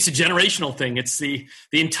 Maybe it's a generational thing. It's the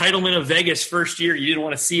entitlement of Vegas first year. You didn't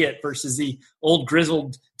want to see it versus the old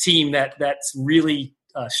grizzled team that's really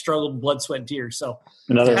struggled blood, sweat, and tears. So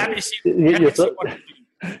happy to see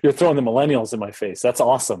you're throwing the millennials in my face. That's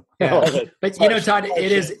awesome. Yeah. But Todd,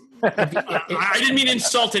 it is. I didn't mean to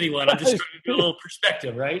insult anyone. I'm just trying to do a little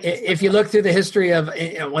perspective, right? If you look through the history of,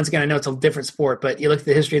 once again, I know it's a different sport, but you look at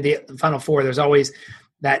the history of the Final Four, there's always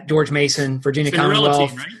that George Mason, Virginia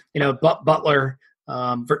Commonwealth, team, right? Butler,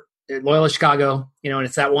 Loyola Chicago, and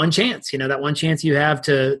it's that one chance, that one chance you have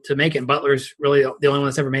to make it. And Butler's really the only one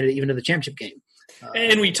that's ever made it even to the championship game.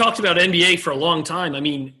 And we talked about NBA for a long time. I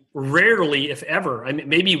mean, rarely, if ever,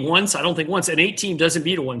 maybe once, I don't think once, an 8 team doesn't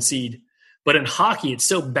beat a 1 seed. But in hockey, it's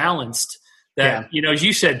so balanced that, as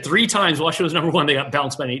you said, 3 times Washington was number 1, they got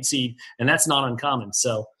bounced by an 8 seed, and that's not uncommon.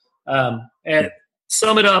 So, and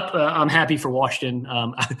sum it up, I'm happy for Washington.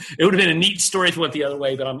 It would have been a neat story if it went the other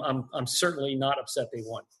way, but I'm certainly not upset they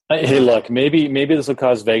won. Hey, look, maybe this will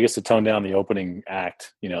cause Vegas to tone down the opening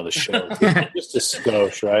act, the show. Just a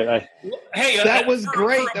skosh, right? That was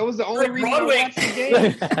great. That was the only reason I watched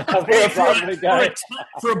the game.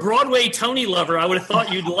 For a Broadway Tony lover, I would have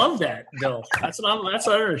thought you'd love that, Bill. That's what I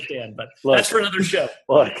understand, but that's for another show.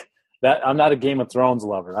 Look, I'm not a Game of Thrones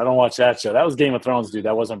lover. I don't watch that show. That was Game of Thrones, dude.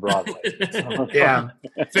 That wasn't Broadway. Yeah,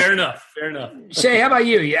 fair enough. Shay, how about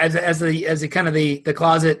you? As the kind of the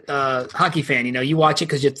closet hockey fan, you watch it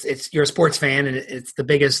because you're a sports fan and it's the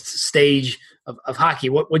biggest stage of hockey.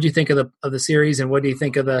 What do you think of the series, and what do you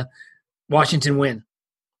think of the Washington win?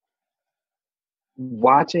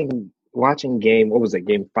 Watching game. What was it?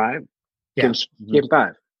 Game 5. Yeah.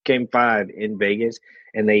 Game 5 in Vegas,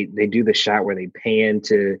 and they do the shot where they pan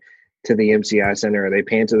to the MCI Center, or they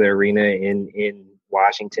pan to the arena in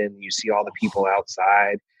Washington. You see all the people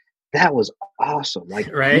outside. That was awesome.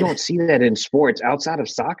 Like, right? You don't see that in sports outside of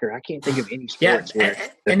soccer. I can't think of any sports where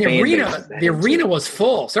the arena was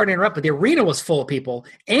full. Sorry to interrupt, but the arena was full of people,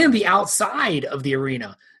 and the outside of the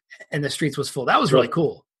arena and the streets was full. That was really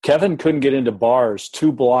cool. Kevin couldn't get into bars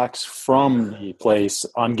 2 blocks from the place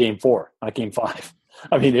on Game 4, not Game 5.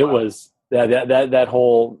 I mean, it was that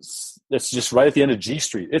whole. It's just right at the end of G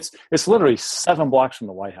Street. It's literally 7 blocks from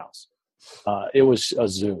the White House. It was a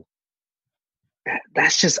zoo.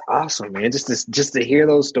 That's just awesome, man. Just to hear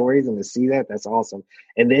those stories and to see that's awesome.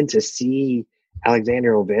 And then to see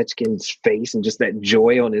Alexander Ovechkin's face and just that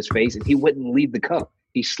joy on his face, and he wouldn't leave the cup.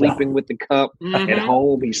 He's sleeping with the cup at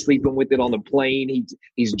home. He's sleeping with it on the plane.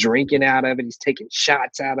 He's drinking out of it. He's taking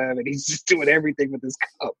shots out of it. He's just doing everything with his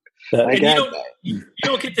cup. You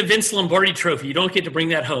don't get the Vince Lombardi trophy. You don't get to bring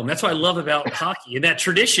that home. That's what I love about hockey and that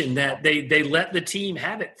tradition that they let the team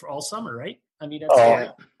have it for all summer, right? I mean,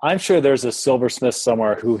 I'm sure there's a silversmith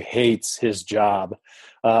somewhere who hates his job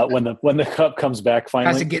when the cup comes back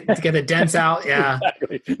finally. Has to get the dents out. Yeah,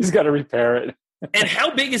 exactly. He's got to repair it. And how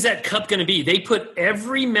big is that cup going to be? They put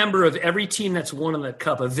every member of every team that's won on that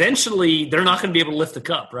cup. Eventually, they're not going to be able to lift the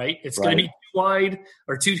cup, right? It's going to be too wide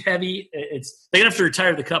or too heavy. They're going to have to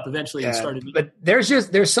retire the cup eventually and start it. But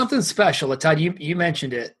there's something special. Todd, you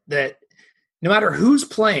mentioned it, that no matter who's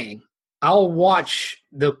playing, I'll watch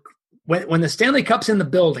when the Stanley Cup's in the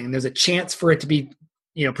building. There's a chance for it to be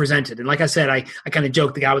presented. And like I said, I kind of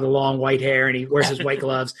joked the guy with the long white hair and he wears his white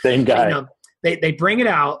gloves. Same guy. They bring it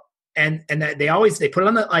out. And they put it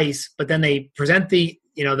on the ice, but then they present the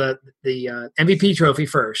MVP trophy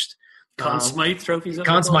first, Conn Smythe trophies.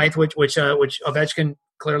 Conn Smythe, which Ovechkin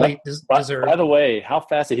clearly deserved. By the way, how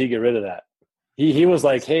fast did he get rid of that? He was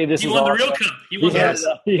like, "Hey, this is won awesome." The real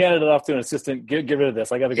cup. He handed it off to an assistant. Get rid of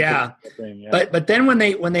this. I got to get that thing. Yeah. But then when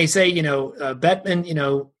they say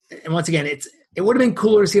Bettman, and once again it would have been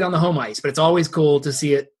cooler to see it on the home ice, but it's always cool to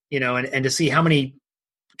see it, and to see how many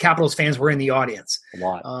Capitals fans were in the audience. A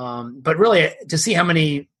lot. But really to see how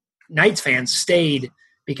many Knights fans stayed,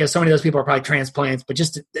 because so many of those people are probably transplants, but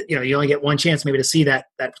just, you only get one chance maybe to see that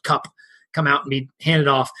cup come out and be handed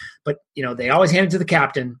off. But, they always hand it to the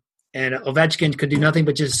captain, and Ovechkin could do nothing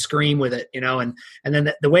but just scream with it, and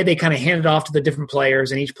then the way they kind of hand it off to the different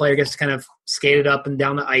players, and each player gets to kind of skate it up and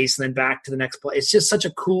down the ice and then back to the next play. It's just such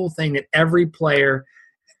a cool thing that every player,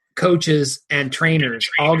 coaches, and trainers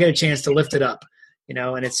all get a chance to lift it up,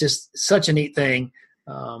 and it's just such a neat thing.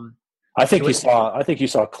 I think you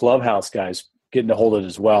saw clubhouse guys getting to hold it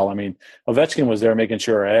as well. I mean, Ovechkin was there making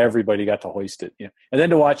sure everybody got to hoist it. And then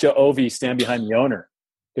to watch Ovi stand behind the owner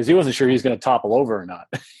because he wasn't sure he was going to topple over or not.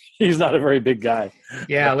 He's not a very big guy.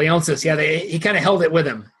 Yeah, Leonsis. Yeah, he kind of held it with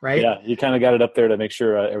him, right? Yeah, he kind of got it up there to make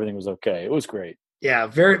sure everything was okay. It was great. Yeah,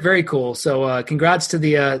 very, very cool. So congrats to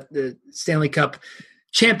the Stanley Cup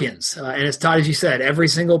champions. And as Todd, as you said, every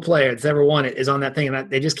single player that's ever won it is on that thing. And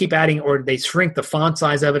they just keep adding, or they shrink the font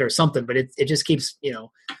size of it or something, but it just keeps,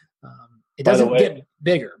 it doesn't get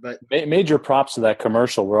bigger. But major props to that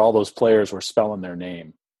commercial where all those players were spelling their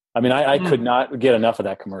name. I mean, I could not get enough of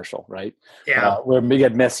that commercial, right? Yeah. Where we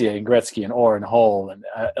had Messier and Gretzky and Orr and Hull and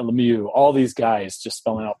Lemieux, all these guys just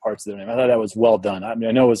spelling out parts of their name. I thought that was well done. I mean,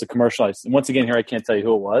 I know it was a commercial. Once again, here I can't tell you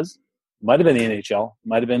who it was. Might have been the NHL.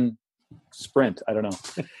 Might have been Sprint. I don't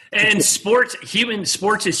know. And sports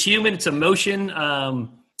is human. It's emotion.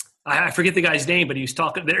 I forget the guy's name, but he was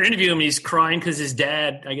talking. They're interviewing him. He's crying because his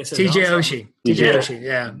dad, I guess, TJ Oshie. TJ Oshie,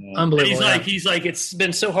 yeah, unbelievable. He's like, it's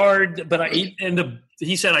been so hard, but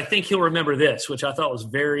he said, I think he'll remember this, which I thought was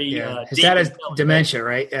very. His dad has dementia,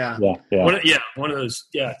 right? Yeah. One of those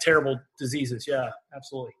terrible diseases. Yeah,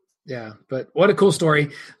 absolutely. Yeah, but what a cool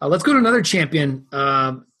story. Let's go to another champion.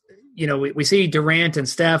 We see Durant and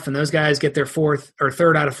Steph and those guys get their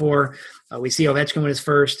third out of four. We see Ovechkin win his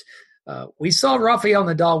first. We saw Rafael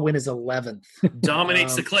Nadal win his 11th.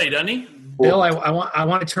 Dominates the clay, doesn't he? Bill, I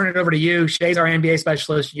want to turn it over to you. Shay's our NBA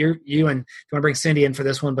specialist. You and if you want to bring Cindy in for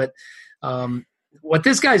this one, but what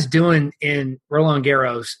this guy's doing in Roland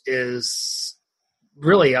Garros is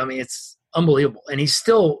really, it's unbelievable. And he's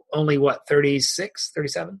still only 36,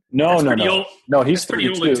 37? No, he's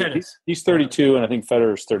 32. He's 32, and I think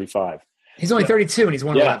Federer's 35. He's only 32, and he's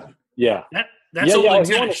won 11. Yeah. That's he won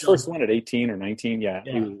his first one at 18 or 19. Yeah,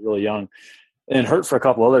 he was really young. And hurt for a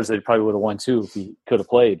couple others that he probably would have won too if he could have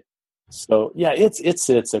played. So, yeah, it's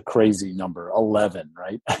a crazy number, 11,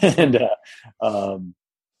 right? And how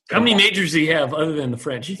many majors do you have other than the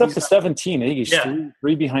French? He's up to 17. I think he's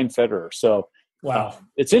three behind Federer. So, wow.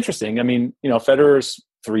 It's interesting. I mean, Federer's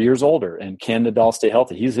 3 years older, and can Nadal stay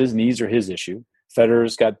healthy? His knees are his issue.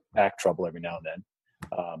 Federer's got back trouble every now and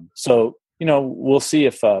then. So, we'll see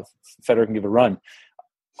if Federer can give a run,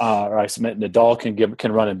 or I submit Nadal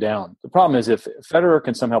can run him down. The problem is if Federer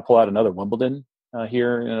can somehow pull out another Wimbledon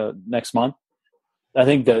here next month, I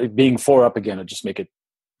think that being 4 up again would just make it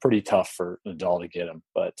pretty tough for Nadal to get him.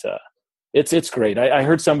 But it's great. I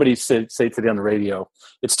heard somebody say today on the radio,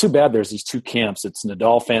 it's too bad there's these two camps. It's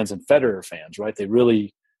Nadal fans and Federer fans, right? They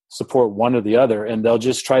really support one or the other, and they'll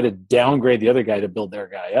just try to downgrade the other guy to build their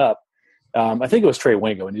guy up. I think it was Trey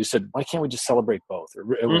Wingo, and he said, "Why can't we just celebrate both?" Or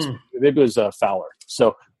maybe it was Fowler.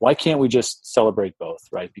 So why can't we just celebrate both,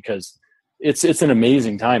 right? Because it's an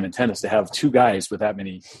amazing time in tennis to have two guys with that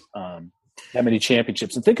many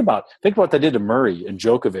championships. And think about what they did to Murray and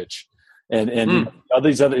Djokovic, and all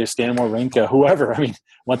these other Stan Wawrinka, whoever. I mean,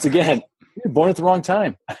 once again, you're born at the wrong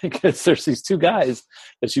time because there's these two guys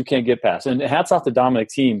that you can't get past. And hats off to Dominic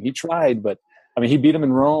Thiem. He tried, but he beat him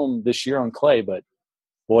in Rome this year on clay, but.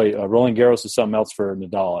 Boy, Roland Garros is something else for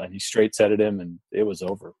Nadal, and he straight-setted him, and it was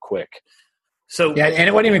over quick. So yeah, and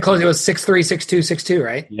it wasn't even close. It was 6-3, 6-2, 6-2,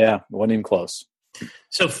 right? Yeah, it wasn't even close.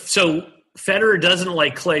 So Federer doesn't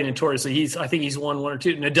like clay notoriously. I think he's won 1 or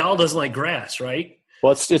 2. Nadal doesn't like grass, right?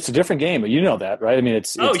 Well, it's a different game. You know that, right? I mean,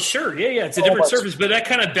 it's sure, yeah. It's a different surface, but that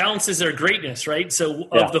kind of balances their greatness, right? So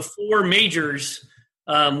of the 4 majors,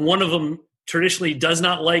 one of them traditionally does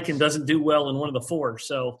not like and doesn't do well in one of the 4.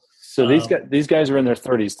 So these guys are in their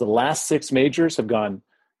 30s. The last 6 majors have gone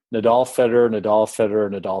Nadal, Federer, Nadal, Federer,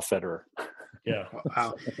 Nadal, Federer. Yeah,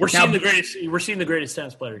 wow. We're seeing the greatest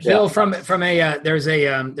tennis players. Bill, from a there's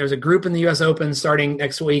a group in the U.S. Open starting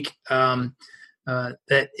next week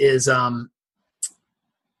that is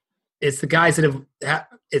it's the guys that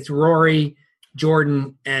it's Rory,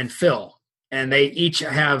 Jordan, and Phil, and they each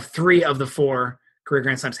have 3 of the 4 career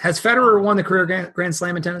Grand Slams. Has Federer won the career Grand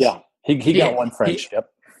Slam in tennis? Yeah, he got one French. Yep,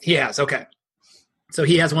 he has. Okay, so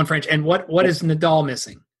he has one French. And what is Nadal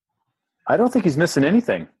missing? I don't think he's missing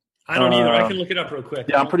anything. I don't either. I can look it up real quick.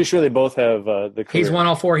 Yeah, I'm pretty sure they both have the career. He's won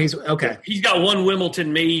all 4. He's okay. He's got one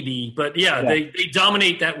Wimbledon maybe, but they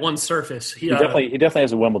dominate that one surface. He definitely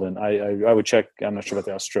has a Wimbledon. I would check. I'm not sure about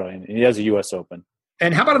the Australian. He has a U.S. Open.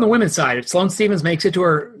 And how about on the women's side? Sloane Stephens makes it to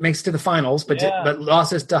the finals, but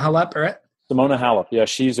losses to Halep, right? Simona Halep. Yeah,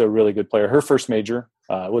 she's a really good player. Her first major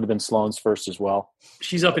would have been Sloane's first as well.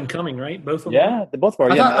 She's up and coming, right? Both of them. Yeah, they both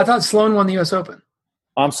are. I thought Sloane won the U.S. Open.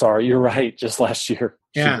 I'm sorry, you're right. Just last year.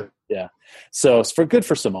 Yeah. Yeah. So it's good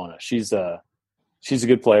for Simona. She's a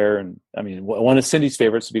good player, and I mean, one of Cindy's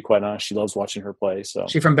favorites, to be quite honest. She loves watching her play. So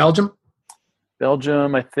she from Belgium?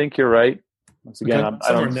 Belgium, I think you're right. Once again, okay.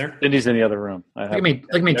 I don't. Cindy's in the other room. Look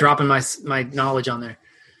at me dropping my knowledge on there.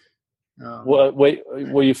 Well, wait,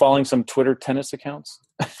 were you following some Twitter tennis accounts?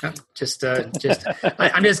 I'm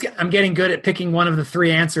getting good at picking one of the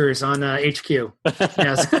 3 answers on HQ.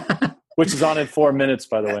 Yes. Which is on in 4 minutes,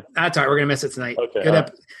 by the way. That's all right. We're going to miss it tonight. Okay. Good. All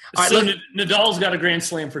right, so Nadal's got a Grand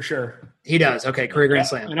Slam for sure. He does. Okay, career Grand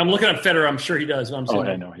Slam. And I'm looking at Federer. I'm sure he does. I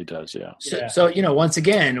know he does, yeah. So once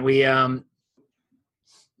again, we'll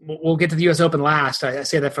get to the U.S. Open last. I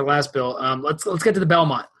say that for last, Bill. Let's get to the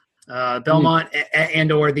Belmont. Belmont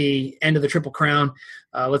and or the end of the Triple Crown.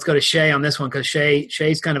 Let's go to Shay on this one because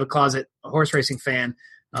Shay's kind of a closet horse racing fan.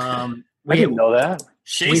 I didn't know that.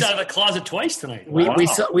 Shay's out of the closet twice tonight.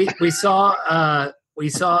 We saw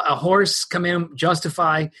a horse come in,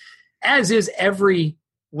 Justify, as is every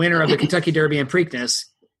winner of the Kentucky Derby and Preakness,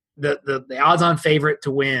 the odds-on favorite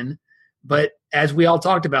to win. But as we all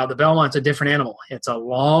talked about, the Belmont's a different animal. It's a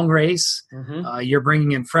long race. Mm-hmm. You're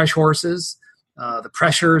bringing in fresh horses. The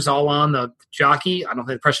pressure's all on the jockey. I don't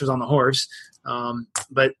think the pressure's on the horse,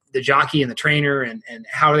 but the jockey and the trainer and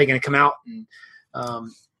how are they going to come out? And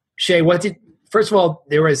Shay, first of all,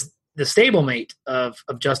 there was the stablemate of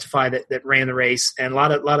Justify that ran the race, and a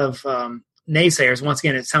lot of naysayers. Once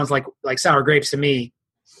again, it sounds like sour grapes to me.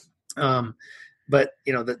 But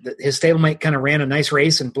his stablemate kind of ran a nice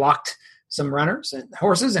race and blocked some runners and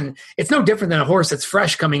horses, and it's no different than a horse that's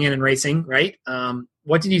fresh coming in and racing, right?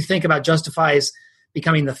 What did you think about Justify's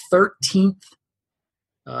becoming the 13th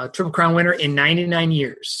Triple Crown winner in 99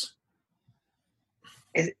 years?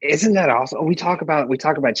 Isn't that awesome? We talk about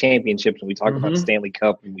championships, and we talk about the Stanley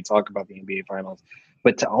Cup, and we talk about the NBA Finals,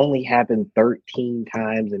 but to only happen 13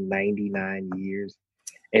 times in 99 years,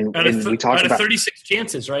 and we talk about 36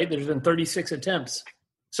 chances, right? There's been 36 attempts,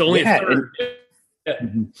 so only a third.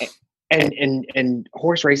 And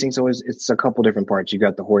horse racing, so it's a couple different parts. You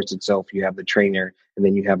got the horse itself, you have the trainer, and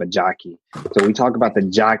then you have a jockey. So we talk about the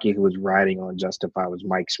jockey who was riding on Justify was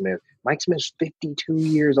Mike Smith. Mike Smith's 52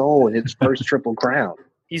 years old, his first Triple Crown.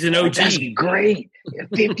 He's an OG. That's great. A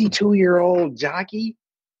 52-year-old jockey.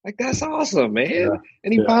 That's awesome, man. Yeah.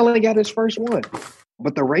 And he finally got his first one.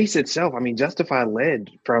 But the race itself, I mean, Justify led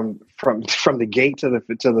from the gate to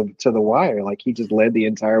the wire. He just led the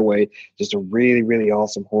entire way. Just a really, really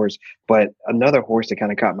awesome horse. But another horse that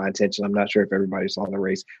kind of caught my attention, I'm not sure if everybody saw the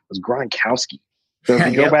race, was Gronkowski. So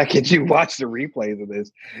if you go back and you watch the replays of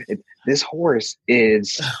this horse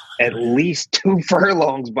is at least 2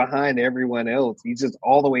 furlongs behind everyone else. He's just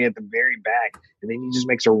all the way at the very back, and then he just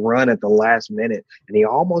makes a run at the last minute, and he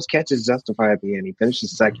almost catches Justify at the end. He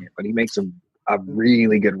finishes second, but he makes a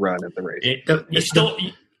really good run at the race.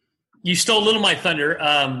 You stole a little my thunder.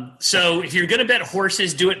 So if you're going to bet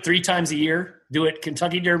horses, do it 3 times a year. Do it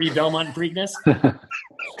Kentucky Derby, Belmont, and Preakness.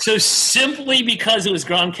 So simply because it was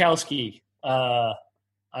Gronkowski,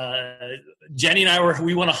 Jenny and I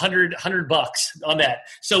we won $100 on that.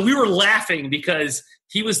 So we were laughing because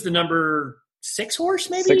he was the number 6 horse,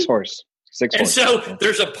 maybe 6 horse. And so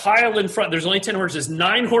there's a pile in front. There's only 10 horses,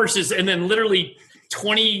 9 horses, and then literally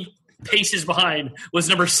 20 paces behind was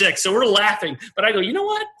number 6. So we're laughing, but I go, you know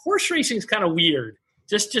what? Horse racing is kind of weird.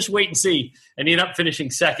 Just wait and see. And he ended up finishing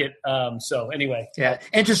second. So anyway. Yeah.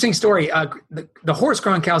 Interesting story. The horse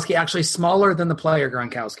Gronkowski actually smaller than the player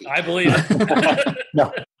Gronkowski. I believe it.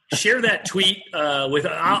 No. Share that tweet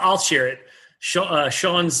I'll share it.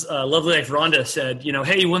 Sean's Lovely Life Rhonda said,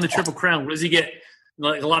 hey, he won the Triple Crown. What does he get?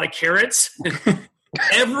 A lot of carrots?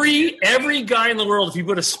 Every guy in the world, if you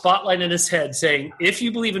put a spotlight in his head saying, if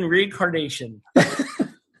you believe in reincarnation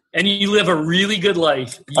and you live a really good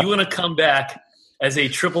life, you want to come back as a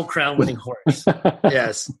Triple Crown winning horse.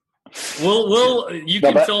 Yes. You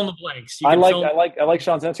can fill in the blanks. I like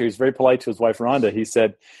Sean's answer. He's very polite to his wife Rhonda. He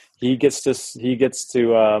said he gets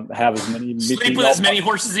to have as many sleep with as many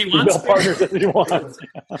horses as he wants. Partners as he wants.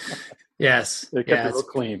 Yes. They kept it real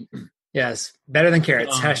clean. Yes. Better than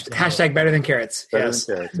carrots. Hashtag better than carrots. Yes.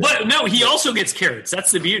 But no, he also gets carrots.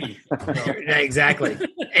 That's the beauty. Exactly.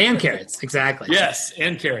 And carrots. Exactly. Yes.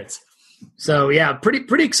 And carrots. So yeah,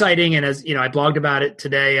 pretty exciting. And as you know, I blogged about it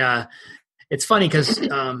today. It's funny because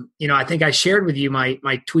I think I shared with you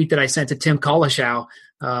my tweet that I sent to Tim Collishow,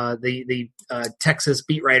 the Texas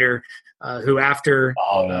beat writer, who after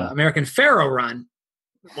American Pharoah run,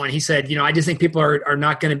 when he said, I just think people are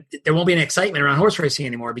not going to, there won't be any excitement around horse racing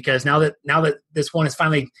anymore because now that this one has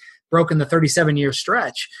finally broken the 37-year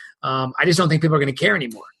stretch, I just don't think people are going to care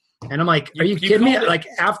anymore. And I'm like, are you kidding me? Like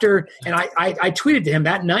after, and I tweeted to him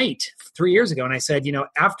that night 3 years ago, and I said,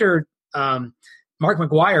 after Mark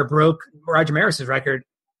McGwire broke Roger Maris's record,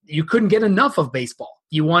 you couldn't get enough of baseball.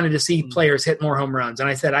 You wanted to see players hit more home runs. And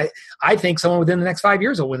I said, I think someone within the next 5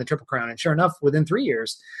 years will win the Triple Crown. And sure enough, within 3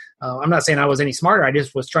 years, I'm not saying I was any smarter. I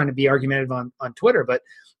just was trying to be argumentative on Twitter. But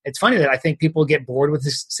it's funny that I think people get bored with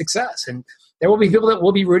this success. And there will be people that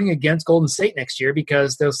will be rooting against Golden State next year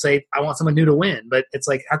because they'll say, I want someone new to win. But it's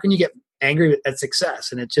like, how can you get angry at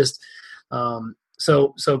success? And it just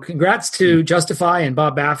so congrats to Justify and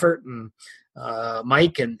Bob Baffert and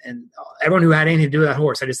Mike and everyone who had anything to do with that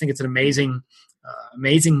horse. I just think it's an amazing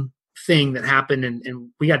thing that happened. And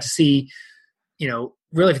we got to see,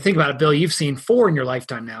 really, if you think about it, Bill, you've seen 4 in your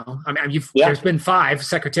lifetime now. I mean, there's been 5,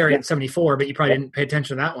 Secretariat in 74, but you probably didn't pay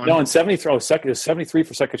attention to that one. No, in 73, 73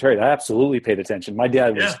 for Secretariat, I absolutely paid attention. My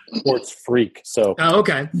dad was a sports freak. So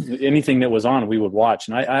anything that was on, we would watch.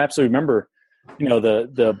 And I absolutely remember,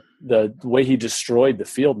 the way he destroyed the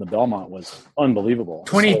field in the Belmont was unbelievable.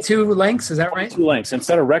 22 lengths, is that right? 22 lengths, and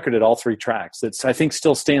set a record at all 3 tracks. That's, I think,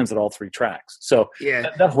 still stands at all 3 tracks. So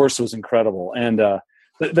that horse was incredible. And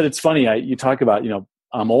but it's funny, you talk about,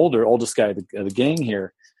 I'm oldest guy of the gang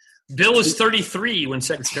here. Bill was 33 when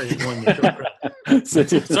Secretary won the Triple Crown.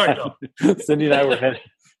 Sorry, Bill. Cindy and I were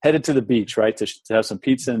headed to the beach, right, to have some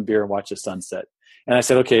pizza and beer and watch the sunset. And I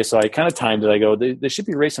said, okay, so I kind of timed it. I go, they should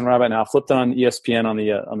be racing right about now. Flipped on ESPN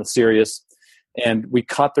on the Sirius, and we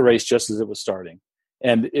caught the race just as it was starting.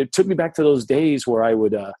 And it took me back to those days where I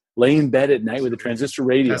would lay in bed at night with a transistor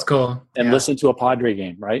radio. That's cool. And listen to a Padre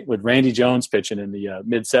game, right, with Randy Jones pitching in the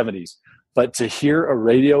mid-'70s. But to hear a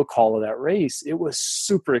radio call of that race, it was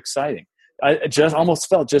super exciting. I just almost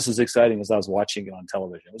felt just as exciting as I was watching it on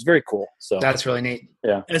television. It was very cool. So that's really neat.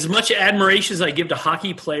 Yeah. As much admiration as I give to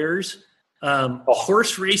hockey players,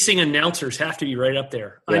 horse racing announcers have to be right up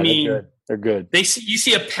there. Yeah, I mean, they're good. You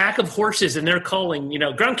see a pack of horses and they're calling,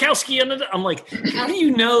 Gronkowski. I'm like, how do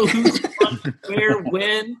you know who's where,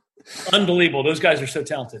 when? Unbelievable. Those guys are so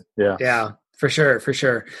talented. Yeah. Yeah, for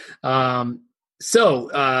sure.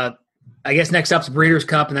 I guess next up's Breeders'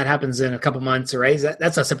 Cup, and that happens in a couple months, right?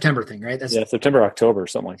 That's a September thing, right? That's September, October,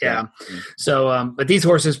 something like that. Yeah. So, but these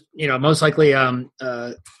horses, most likely, I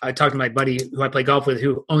talked to my buddy who I play golf with,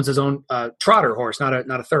 who owns his own trotter horse, not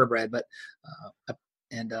a thoroughbred, but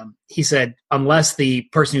he said unless the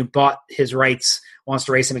person who bought his rights wants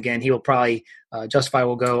to race him again, he will probably Justify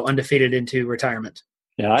will go undefeated into retirement.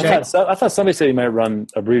 Yeah, I thought somebody said he might run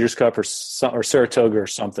a Breeders' Cup or Saratoga or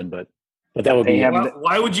something, but that would be.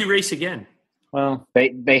 Why would you race again? Well,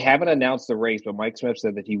 they haven't announced the race, but Mike Smith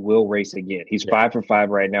said that he will race again. He's 5 for 5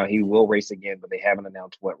 right now. He will race again, but they haven't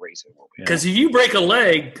announced what race it will be. Because if you break a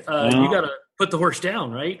leg, you got to put the horse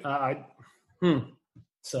down, right?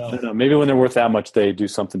 So I don't know. Maybe when they're worth that much, they do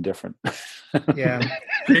something different. Yeah,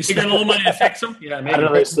 they spend a little money to fix them. Yeah, maybe. I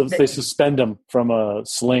don't know. They suspend them from a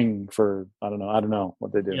sling for I don't know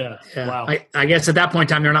what they do. Yeah. Wow. I guess at that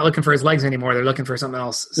point in time, they're not looking for his legs anymore. They're looking for something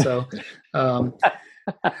else. So, all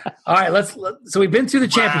right. So we've been through the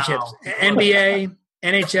championships: NBA,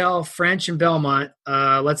 NHL, French, and Belmont.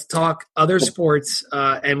 Let's talk other sports,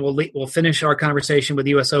 and we'll finish our conversation with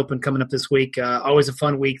the U.S. Open coming up this week. Always a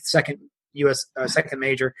fun week. Second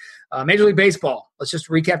major, Major League Baseball. Let's just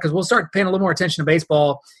recap because we'll start paying a little more attention to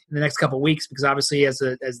baseball in the next couple of weeks because obviously as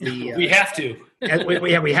the we have to.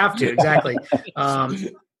 We have to exactly.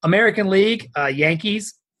 American League,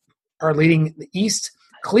 Yankees are leading the East.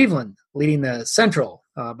 Cleveland leading the Central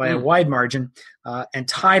by a wide margin, and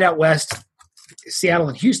tied out West, Seattle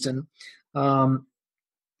and Houston.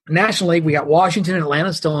 National League, we got Washington and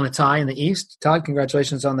Atlanta still in a tie in the East. Todd,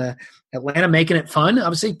 congratulations on the Atlanta making it fun.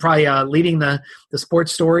 Obviously, probably leading the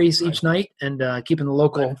sports stories each night and keeping the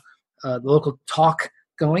local talk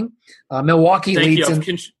going. Milwaukee leads.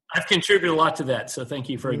 I've contributed a lot to that, so thank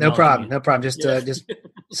you for no problem. Just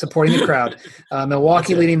supporting the crowd.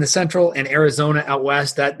 Milwaukee leading the Central and Arizona out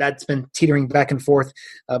West. That's been teetering back and forth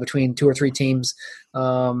between 2 or 3 teams.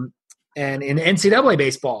 And in NCAA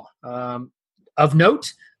baseball, of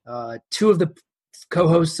note, two of the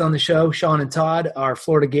co-hosts on the show, Sean and Todd, are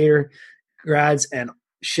Florida Gator grads, and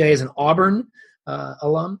Shay is an Auburn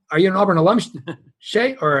alum. Are you an Auburn alum,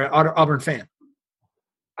 Shay, or an Auburn fan?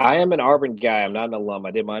 I am an Auburn guy. I'm not an alum.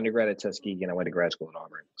 I did my undergrad at Tuskegee, and I went to grad school in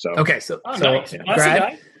Auburn. So okay, so nice.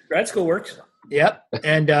 Grad school works. Yep,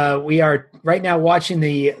 and we are right now watching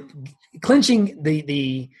clinching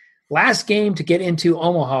the last game to get into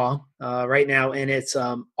Omaha right now, and it's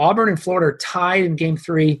Auburn and Florida are tied in Game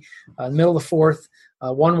 3, middle of the fourth,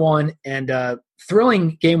 1-1, and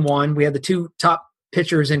thrilling Game 1. We had the two top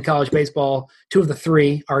pitchers in college baseball, two of the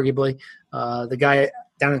three, arguably. The guy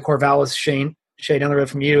down in Corvallis, Shay, down the road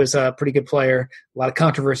from you, is a pretty good player. A lot of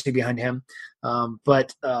controversy behind him.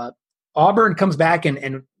 But Auburn comes back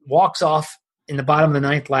and walks off in the bottom of the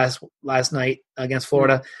ninth last night against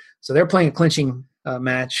Florida. So they're playing a clinching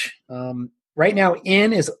match. Right now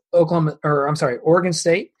in is Oregon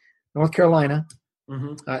State, North Carolina.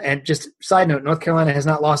 Mm-hmm. And just side note, North Carolina has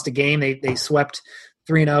not lost a game. They swept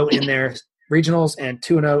 3-0 in their regionals and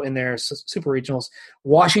 2-0 in their super regionals.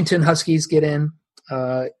 Washington Huskies get in,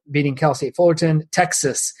 beating Cal State Fullerton.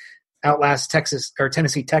 Texas outlasts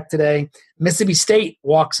Tennessee Tech today. Mississippi State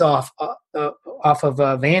walks off of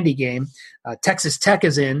a Vandy game. Texas Tech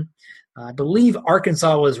is in. I believe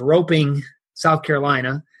Arkansas was roping South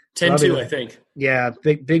Carolina. 10-2, I think. Yeah,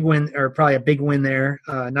 big win, or probably a big win there.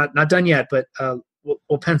 Not done yet, but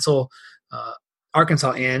we'll pencil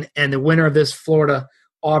Arkansas in. And the winner of this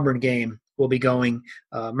Florida-Auburn game will be going.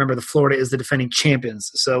 Remember, the Florida is the defending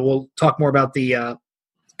champions. So we'll talk more about the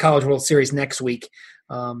College World Series next week.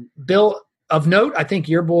 Bill, of note, I think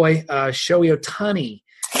your boy Shohei Ohtani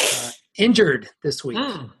injured this week.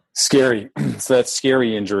 Scary. So that's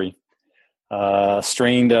scary injury.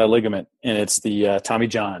 Strained ligament, and it's the Tommy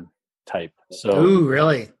John type. So, ooh,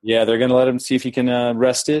 really? Yeah, they're going to let him see if he can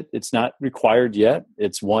rest it. It's not required yet.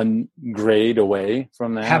 It's one grade away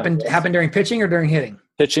from that. Happened during pitching or during hitting?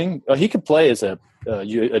 Pitching. He could play as a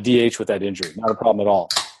DH with that injury. Not a problem at all.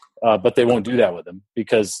 But they won't do that with him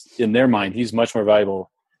because in their mind, he's much more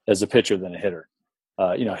valuable as a pitcher than a hitter.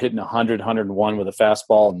 Hitting 100, 101 with a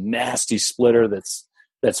fastball, nasty splitter.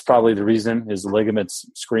 That's probably the reason his ligaments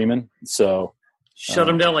screaming. So shut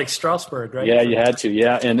him down like Strasburg, right? Yeah, you had to.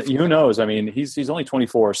 Yeah, and who knows? I mean, he's only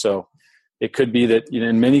 24, so it could be that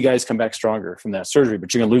and many guys come back stronger from that surgery,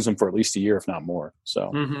 but you're going to lose him for at least a year, if not more.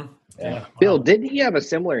 So, yeah. Bill, didn't he have a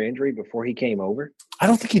similar injury before he came over? I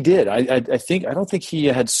don't think he did. I don't think he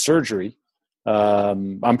had surgery.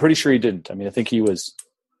 I'm pretty sure he didn't. I mean, I think he was.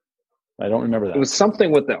 I don't remember that. It was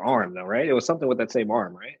something with the arm, though, right? It was something with that same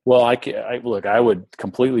arm, right? Well, I would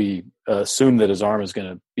completely assume that his arm is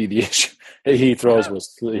going to be the issue. He throws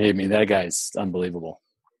that guy's unbelievable.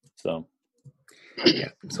 So, yeah.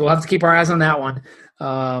 So we'll have to keep our eyes on that one.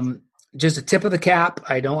 Just a tip of the cap.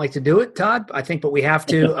 I don't like to do it, Todd. I think, but we have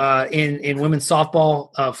to. In women's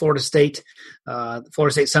softball, Florida State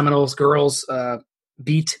Seminoles girls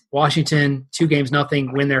beat Washington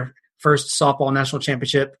 2-0, win their first softball national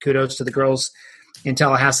championship. Kudos to the girls in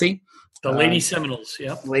Tallahassee. The Lady Seminoles,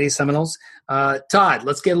 yeah. Lady Seminoles. Todd,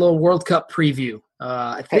 let's get a little World Cup preview.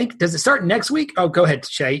 I think, does it start next week? Oh, go ahead,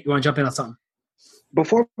 Shay. You want to jump in on something?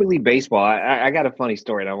 Before we leave baseball, I got a funny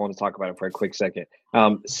story, and I want to talk about it for a quick second.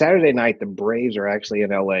 Saturday night, the Braves are actually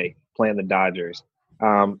in L.A. playing the Dodgers.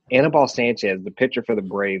 Anibal Sanchez, the pitcher for the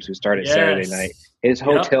Braves who started Saturday night, his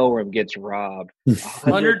hotel room gets robbed.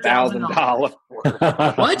 $100,000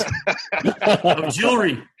 What? Of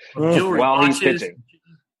jewelry. While he's pitching.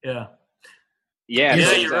 Yeah. Yeah,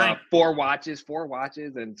 you're right. Four watches,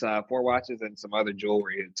 and some other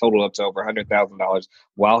jewelry. It totaled up to over $100,000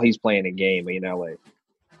 while he's playing a game in LA.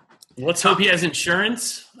 Let's hope he has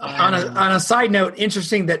insurance. On a side note,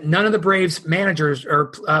 interesting that none of the Braves managers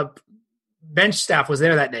or bench staff was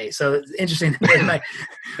there that day. So it's interesting.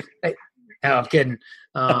 I'm kidding.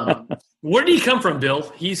 Where did he come from,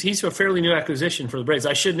 Bill? He's a fairly new acquisition for the Braves.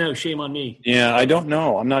 I should know. Shame on me. Yeah, I don't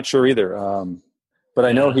know. I'm not sure either. But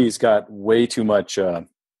I know he's got way too much.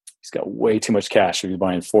 He's got way too much cash if he's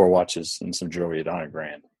buying 4 watches and some jewelry at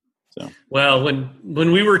 $100,000. So, well,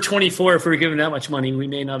 when we were 24, if we were given that much money, we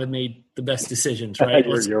may not have made the best decisions, right?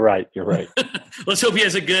 You're right. Let's hope he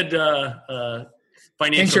has a good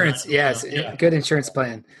financial insurance. Yes, good insurance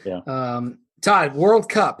plan. Yeah. Todd, World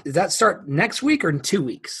Cup, does that start next week or in 2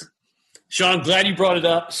 weeks? Sean, glad you brought it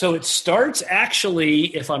up. So it starts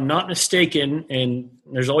actually, if I'm not mistaken, and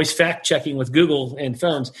there's always fact checking with Google and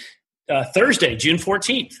phones, Thursday, June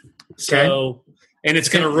 14th. So, and it's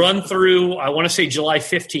going to run through, I want to say July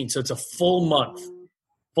 15th. So it's a full month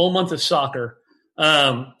of soccer.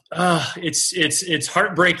 It's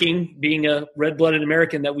heartbreaking being a red-blooded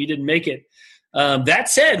American that we didn't make it. That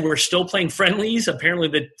said, we're still playing friendlies. Apparently,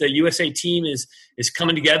 the USA team is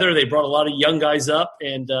coming together. They brought a lot of young guys up,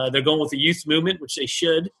 and they're going with the youth movement, which they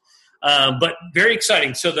should. But very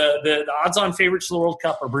exciting. So the odds-on favorites for the World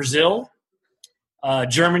Cup are Brazil,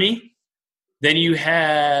 Germany. Then you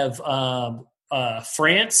have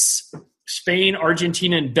France, Spain,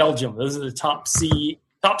 Argentina, and Belgium. Those are the top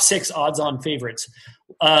 6 odds-on favorites.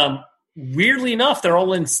 Weirdly enough, they're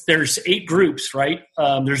all in. There's 8 groups, right?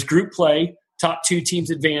 There's group play. Top 2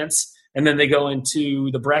 teams advance, and then they go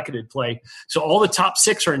into the bracketed play. So all the top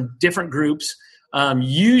 6 are in different groups.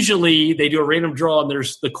 Usually they do a random draw, and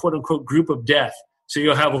there's the quote-unquote group of death. So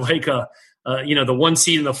you'll have like the 1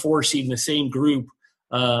 seed and the 4 seed in the same group,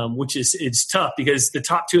 which it's tough because the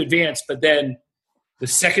top 2 advance, but then the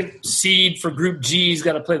second seed for Group G's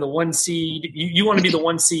got to play the 1 seed. You want to be the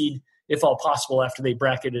 1 seed if all possible after they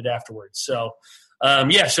bracketed afterwards. So,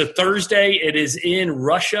 so Thursday it is in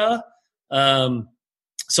Russia.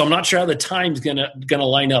 So I'm not sure how the time's gonna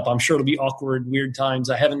line up. I'm sure it'll be awkward, weird times.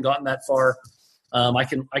 I haven't gotten that far. I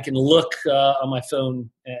can look on my phone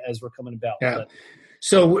as we're coming about. Yeah. But.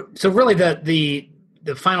 So really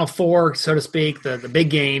the Final Four, so to speak, the big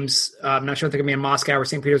games. I'm not sure if they're gonna be in Moscow or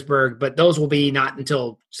St. Petersburg, but those will be not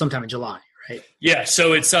until sometime in July, right? Yeah.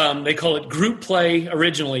 So it's they call it group play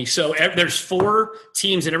originally. So there's 4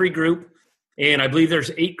 teams in every group, and I believe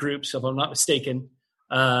there's 8 groups, if I'm not mistaken.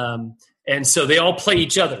 And so they all play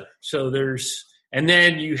each other. So and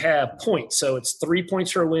then you have points. So it's 3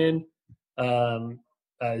 points for a win,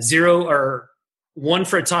 0 or 1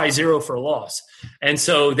 for a tie, 0 for a loss. And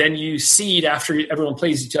so then you seed after everyone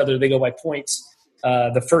plays each other. They go by points.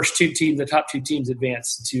 The first 2 teams, the top 2 teams,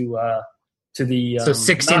 advance to the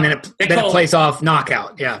 16 minute plays off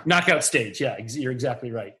knockout. Yeah, knockout stage. Yeah, you're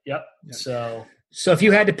exactly right. Yep. So if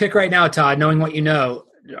you had to pick right now, Todd, knowing what you know,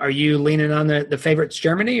 are you leaning on the favorites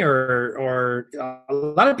Germany or a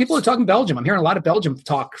lot of people are talking Belgium? I'm hearing a lot of Belgium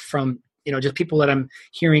talk from just people that I'm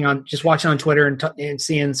hearing on just watching on Twitter and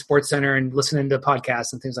seeing SportsCenter and listening to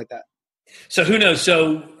podcasts and things like that. So who knows?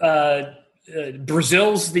 So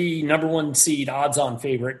Brazil's the number 1 seed, odds-on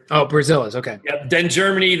favorite. Oh, Brazil is okay. Yep. Then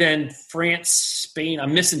Germany, then France, Spain.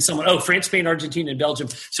 I'm missing someone. Oh, France, Spain, Argentina, and Belgium.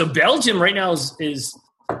 So Belgium right now is the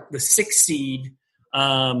 6th seed.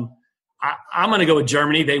 I'm going to go with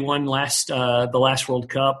Germany. They won the last World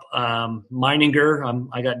Cup. Meininger.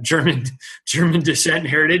 I got German descent and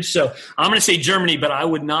heritage, so I'm going to say Germany. But I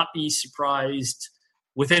would not be surprised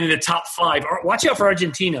with any of the top 5. Watch out for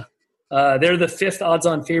Argentina. They're the 5th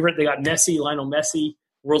odds-on favorite. They got Lionel Messi,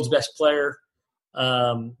 world's best player.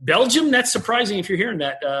 Belgium. That's surprising if you're hearing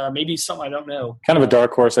that. Maybe something I don't know. Kind of a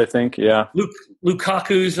dark horse, I think. Yeah.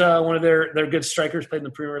 Lukaku's one of their good strikers, played in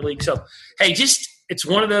the Premier League. So hey, it's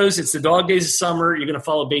one of those. It's the dog days of summer. You're going to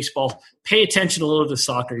follow baseball. Pay attention a little to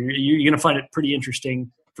soccer. You're going to find it pretty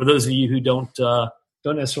interesting for those of you who don't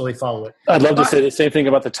necessarily follow it. I'd love to say the same thing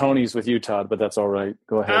about the Tonys with you, Todd, but that's all right.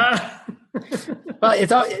 Go ahead. Well,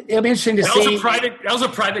 it'll be interesting to see. That was a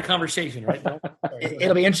private conversation, right?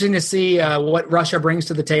 It'll be interesting to see what Russia brings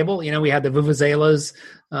to the table. We had the Vuvuzelas,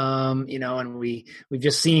 and we've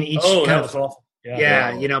just seen each. Oh, that was awful.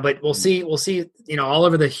 Yeah, but we'll see, all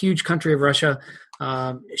over the huge country of Russia.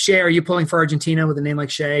 Shea, are you pulling for Argentina with a name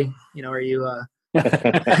like Shea? Are you?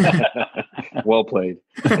 Well played.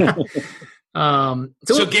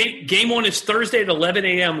 So game 1 is Thursday at 11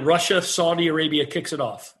 a.m. Russia, Saudi Arabia kicks it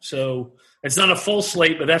off. So it's not a full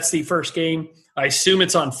slate, but that's the first game. I assume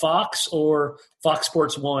it's on Fox or Fox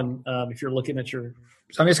Sports 1 if you're looking at your.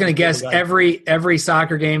 So I'm just going to guess every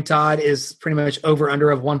soccer game, Todd, is pretty much over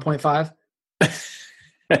under of 1.5.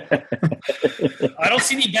 I don't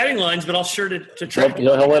see any betting lines, but I'll sure to track.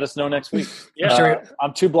 He'll let us know next week. Yeah, sure.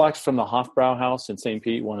 I'm 2 blocks from the Hofbrauhaus in St.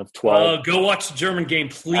 Pete, one of 12. Go watch the German game,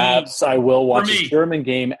 please. I will watch the German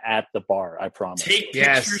game at the bar. I promise. Take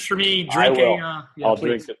pictures for me. I'll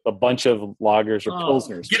drink a bunch of lagers or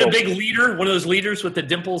pilsners. Get a big leader, one of those leaders with the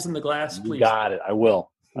dimples in the glass, please. You got it. I will.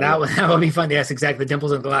 That would be fun. Yes, exactly.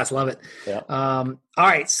 Dimples in the glass. Love it. Yeah. All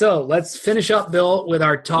right. So let's finish up, Bill, with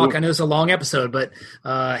our talk. I know it's a long episode, but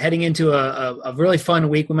heading into a really fun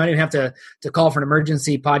week. We might even have to call for an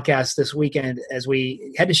emergency podcast this weekend as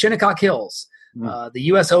we head to Shinnecock Hills, the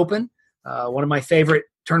U.S. Open, one of my favorite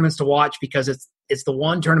tournaments to watch because it's the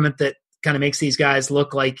one tournament that kind of makes these guys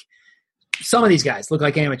look like – some of these guys look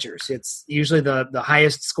like amateurs. It's usually the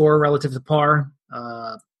highest score relative to par,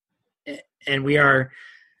 and we are –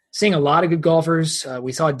 seeing a lot of good golfers.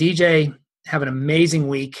 We saw DJ have an amazing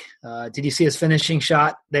week. Did you see his finishing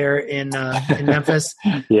shot there in Memphis?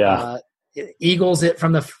 Yeah. eagles it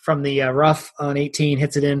from the rough on 18,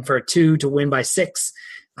 hits it in for a 2 to win by 6.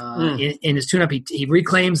 In his tune-up, he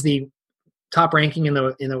reclaims the top ranking in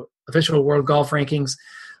the official world golf rankings.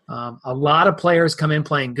 A lot of players come in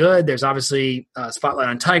playing good. There's obviously a spotlight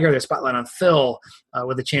on Tiger. There's spotlight on Phil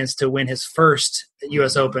with a chance to win his first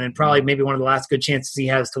U.S. Open and probably maybe one of the last good chances he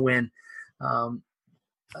has to win.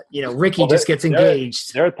 Ricky just gets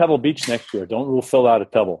engaged. They're at Pebble Beach next year. Don't rule Phil out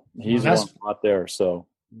at Pebble. He's not there. So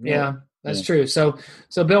yeah. That's true. So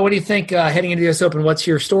Bill, what do you think heading into the U.S. Open? What's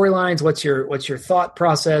your storylines? What's your thought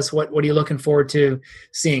process? What are you looking forward to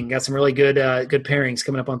seeing? Got some really good pairings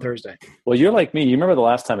coming up on Thursday. Well, you're like me. You remember the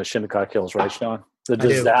last time at Shinnecock Hills, right, Sean? The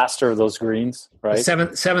disaster of those greens, right?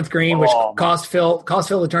 The seventh green, which cost Phil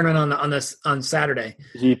the tournament on Saturday.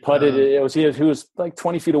 He putted it. He was like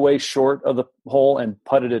 20 feet away short of the hole and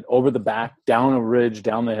putted it over the back, down a ridge,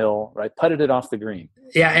 down the hill, right? Putted it off the green.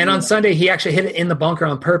 Yeah, and on Sunday he actually hit it in the bunker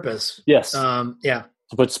on purpose. Yes. To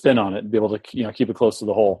put spin on it and be able to keep it close to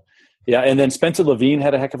the hole. Yeah, and then Spencer Levine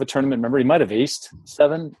had a heck of a tournament. Remember, he might have aced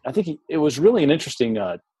 7. I think it was really an interesting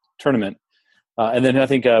tournament. And then I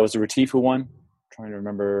think it was Retief who won. I'm trying to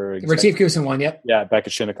remember. Retief Goosen won. Yep. Yeah, back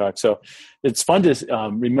at Shinnecock. So it's fun to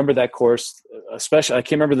remember that course. Especially, I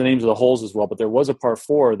can't remember the names of the holes as well, but there was a par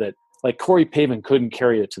 4 that like Corey Pavin couldn't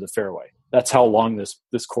carry it to the fairway. That's how long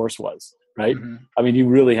this course was. Right? Mm-hmm. I mean, you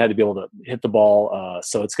really had to be able to hit the ball.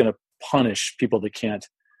 So it's going to punish people that can't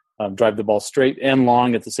drive the ball straight and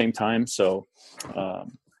long at the same time. So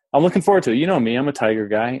I'm looking forward to it. You know me, I'm a Tiger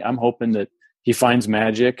guy. I'm hoping that he finds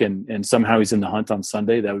magic and somehow he's in the hunt on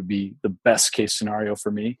Sunday. That would be the best case scenario for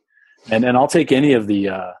me. And I'll take any of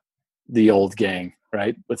the old gang,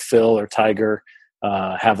 right? With Phil or Tiger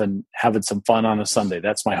having some fun on a Sunday.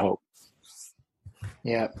 That's my hope.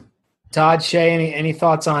 Yeah. Todd, Shay, any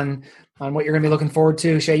thoughts on what you're going to be looking forward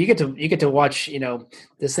to? Shay, you get to watch,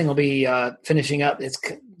 this thing will be finishing up. It's,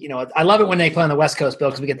 I love it when they play on the West Coast, Bill,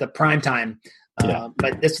 because we get the prime time.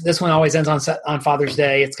 But this one always ends on Father's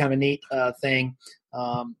Day. It's kind of a neat thing.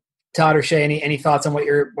 Todd or Shay, any thoughts on what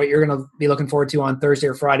you're going to be looking forward to on Thursday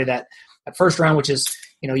or Friday, that first round, which is,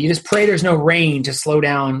 you just pray there's no rain to slow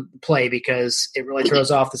down play, because it really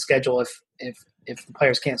throws off the schedule if the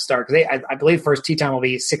players can't start. Because I believe first tee time will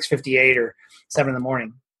be 6:58 or 7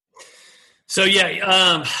 a.m. So,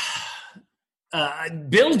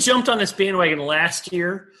 Bill jumped on this bandwagon last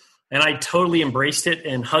year, and I totally embraced it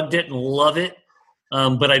and hugged it and love it.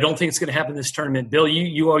 But I don't think it's going to happen this tournament. Bill,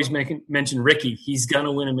 you always mention Ricky. He's going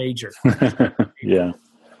to win a major. Yeah.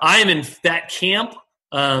 I am in that camp.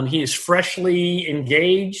 He is freshly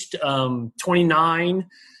engaged, 29.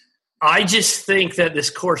 I just think that this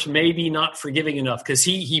course may be not forgiving enough, because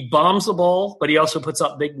he bombs the ball, but he also puts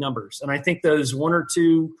up big numbers. And I think those 1 or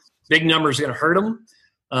 2 big numbers are going to hurt him.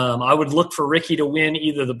 I would look for Ricky to win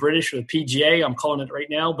either the British or the PGA. I'm calling it right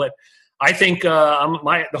now. But I think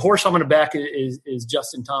the horse I'm going to back is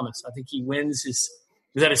Justin Thomas. I think he wins is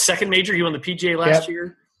that his second major? He won the PGA last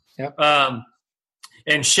year. Yep.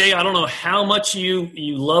 And Shay, I don't know how much you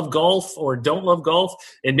love golf or don't love golf.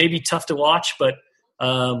 It may be tough to watch, but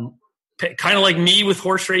kind of like me with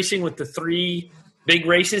horse racing with the 3 big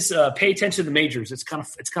races, pay attention to the majors. It's kind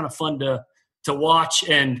of fun to watch.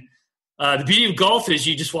 And the beauty of golf is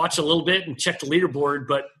you just watch a little bit and check the leaderboard,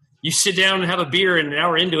 but you sit down and have a beer, and an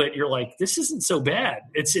hour into it, you're like, this isn't so bad.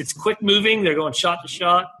 It's quick moving. They're going shot to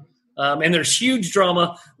shot. And there's huge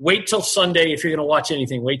drama. Wait till Sunday if you're going to watch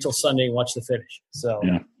anything. Wait till Sunday and watch the finish. So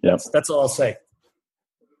that's all I'll say.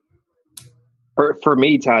 For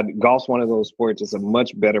me, Todd, golf's one of those sports. It's a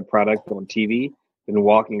much better product on TV than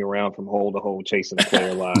walking around from hole to hole chasing the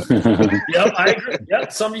player live. Yep, I agree.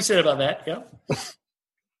 Yep, somebody said about that. Yep.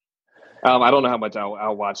 I don't know how much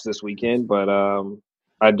I'll watch this weekend, but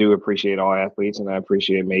I do appreciate all athletes, and I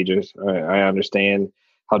appreciate majors. I understand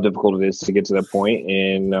how difficult it is to get to that point,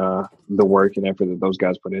 and the work and effort that those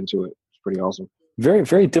guys put into it. It's pretty awesome. Very,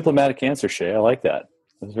 very diplomatic answer, Shay. I like that.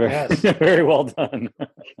 That's very, very well done.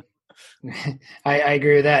 I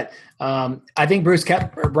agree with that. I think Brooks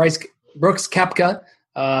Koepka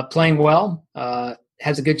playing well,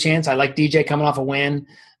 has a good chance. I like DJ coming off a win.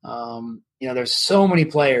 There's so many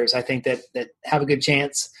players I think that have a good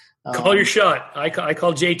chance. Call your shot. I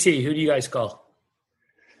call JT. Who do you guys call?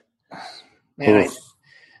 Man,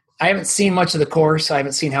 I haven't seen much of the course. I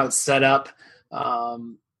haven't seen how it's set up.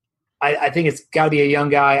 I think it's got to be a young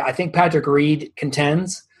guy. I think Patrick Reed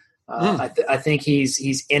contends. I think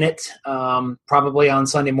he's in it probably on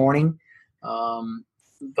Sunday morning.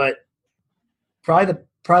 But probably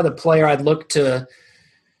the player I'd look to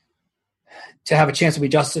have a chance would be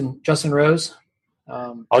Justin Rose.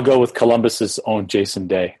 I'll go with Columbus's own Jason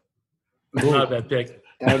Day. Not a bad pick.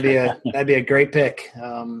 that'd be a great pick.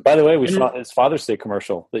 By the way, we saw his Father's Day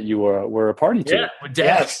commercial that you were a party to. Yeah, with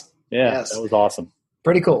Dad. Yes. That was awesome.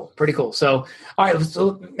 Pretty cool. So, all right,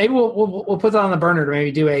 so maybe we'll put that on the burner to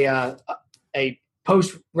maybe do a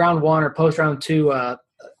post round 1 or post round 2.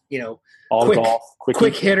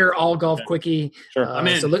 Quick hitter, all golf quickie. Sure.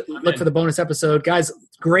 So look for the bonus episode, guys.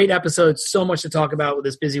 Great episode. So much to talk about with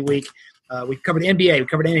this busy week. We covered the NBA, we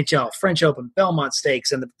covered NHL, French Open, Belmont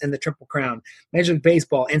Stakes, and the Triple Crown, Major League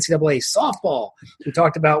Baseball, NCAA, softball. We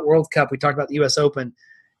talked about World Cup. We talked about the U.S. Open.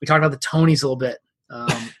 We talked about the Tonys a little bit.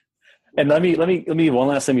 And let me one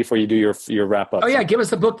last thing before you do your wrap up. Oh yeah, give us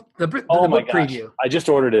the book book preview. I just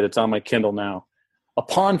ordered it. It's on my Kindle now.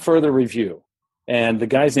 Upon further review, and the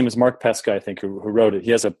guy's name is Mark Pesca, I think, who wrote it.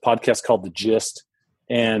 He has a podcast called The Gist,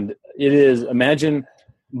 and it is imagine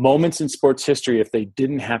moments in sports history if they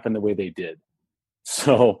didn't happen the way they did.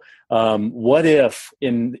 So what if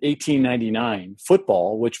in 1899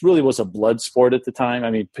 football, which really was a blood sport at the time,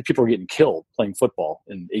 I mean, people were getting killed playing football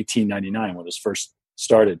in 1899 when it was first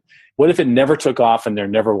started. What if it never took off and there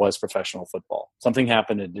never was professional football? Something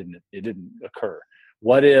happened and it didn't occur.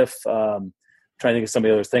 What if trying to think of some of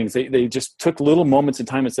the other things, they just took little moments in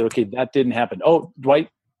time and said, okay, that didn't happen. Oh, Dwight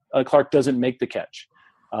Clark doesn't make the catch.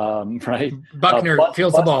 Right? Buckner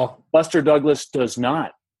fields the ball. Buster Douglas does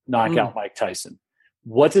not knock out Mike Tyson.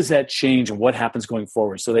 What does that change and what happens going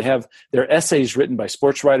forward? So they have their essays written by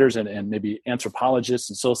sports writers and maybe anthropologists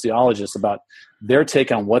and sociologists about their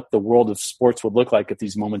take on what the world of sports would look like if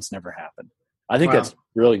these moments never happened. I think that's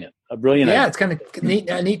brilliant. A brilliant idea. It's kind of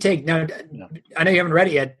a neat take. Now, I know you haven't read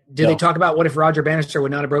it yet. Did they talk about what if Roger Bannister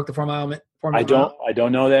would not have broke the Formula I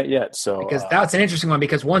don't know that yet. So because that's an interesting one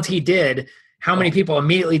because once he did, how many people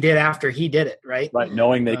immediately did after he did it, right? Right,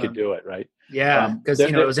 knowing they could do it, right? Yeah, because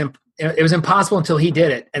it was impossible until he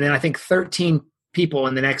did it, and then I think 13 people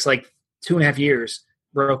in the next 2.5 years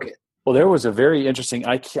broke it. Well, there was a very interesting.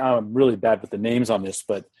 I'm really bad with the names on this,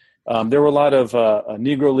 but there were a lot of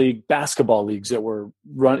Negro League basketball leagues that were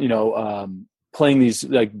playing these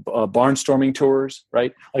barnstorming tours,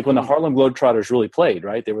 right? Like when the Harlem Globetrotters really played,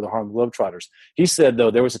 right? They were the Harlem Globetrotters. He said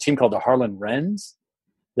though there was a team called the Harlem Wrens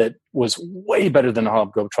that was way better than the Harlem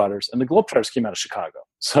Globetrotters, and the Globetrotters came out of Chicago.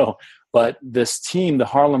 So, but this team, the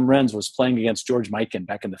Harlem Wrens, was playing against George Mikan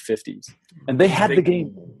back in the 50s, and they had the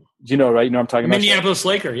game. You know, right? You know what I'm talking about? Minneapolis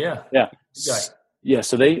Laker, yeah. Yeah.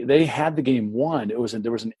 So they had the game won. There was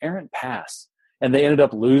an errant pass, and they ended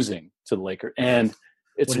up losing to the Lakers. And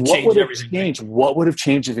it's what would have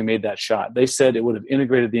changed if he made that shot? They said it would have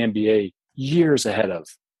integrated the NBA years ahead of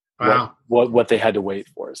what they had to wait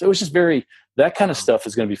for. So it was just that kind of stuff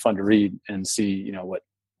is going to be fun to read and see. You know what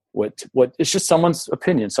it's just someone's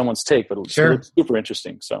opinion, someone's take, but it's super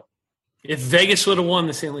interesting. So if Vegas would have won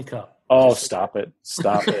the Stanley Cup. Oh, stop it.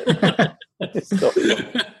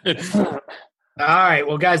 All right.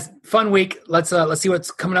 Well, guys, fun week. Let's see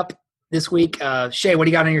what's coming up this week. Shay, what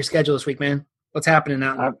do you got on your schedule this week, man? What's happening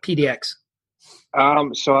out in PDX?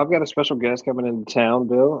 So I've got a special guest coming into town,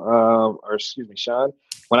 Bill, Sean.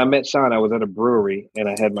 When I met Sean, I was at a brewery, and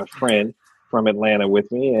I had my friend from Atlanta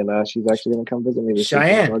with me, and she's actually going to come visit me this weekend.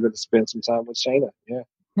 Cheyenne. So I'm going to spend some time with Shayna. Yeah.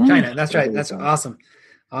 China. That's right. That's awesome.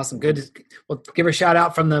 Awesome. Good. Well, give her a shout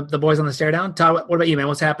out from the boys on the StareDown. Todd, what about you, man?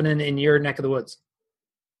 What's happening in your neck of the woods?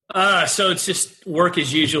 So it's just work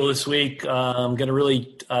as usual this week. I'm going to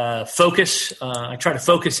really focus. I try to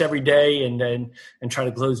focus every day and try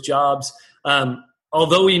to close jobs.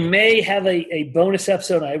 Although we may have a bonus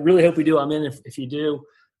episode, I really hope we do. I'm in if you do.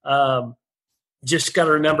 Just got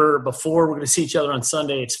to remember before we're going to see each other on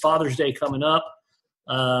Sunday. It's Father's Day coming up.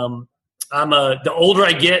 The older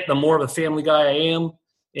I get, the more of a family guy I am.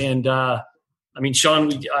 And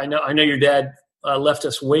Sean, I know your dad left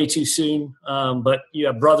us way too soon, but you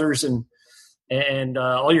have brothers and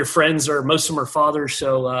all your friends most of them are fathers.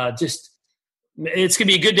 So just it's gonna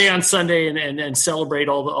be a good day on Sunday and celebrate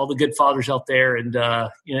all the good fathers out there and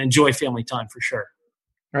enjoy family time for sure.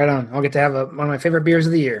 Right on. I'll get to have one of my favorite beers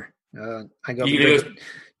of the year. I go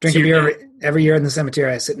drink a beer every year in the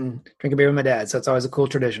cemetery. I sit and drink a beer with my dad, so it's always a cool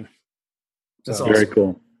tradition. That's very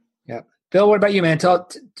cool. Yeah. Bill, what about you, man?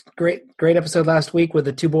 Great episode last week with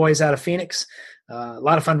the two boys out of Phoenix. A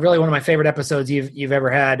lot of fun. Really, one of my favorite episodes you've ever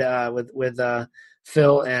had with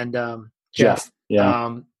Phil and Jeff.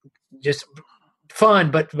 Yeah. Just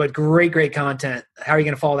fun, but great content. How are you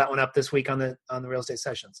going to follow that one up this week on the real estate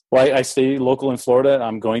sessions? Well, I stay local in Florida.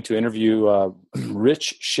 I'm going to interview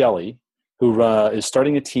Rich Shelley, who is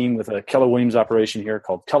starting a team with a Keller Williams operation here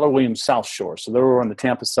called Keller Williams South Shore. So they're on the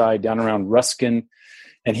Tampa side, down around Ruskin.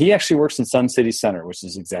 And he actually works in Sun City Center, which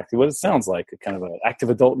is exactly what it sounds like, a kind of an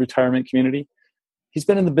active adult retirement community. he's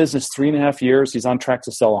been in the business 3.5 years. He's on track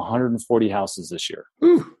to sell 140 houses this year.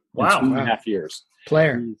 Ooh, wow. 2.5 years.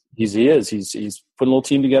 Player. He's put a little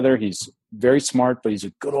team together. He's very smart, but he's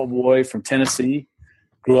a good old boy from Tennessee.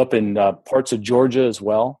 Grew up in parts of Georgia as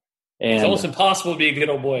well. And it's almost impossible to be a good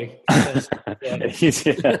old boy. And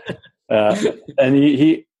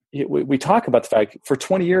we talk about the fact for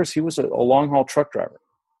 20 years he was a long haul truck driver,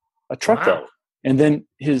 driver. And then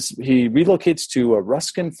he relocates to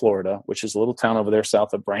Ruskin, Florida, which is a little town over there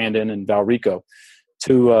south of Brandon and Valrico,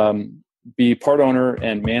 to be part owner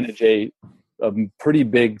and manage a pretty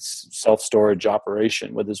big self-storage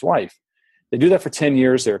operation with his wife. They do that for 10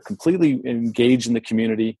 years. They're completely engaged in the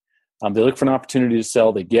community. They look for an opportunity to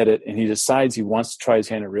sell. They get it. And he decides he wants to try his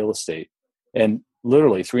hand at real estate. And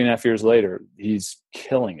literally 3.5 years later, he's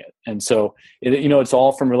killing it. And so, it's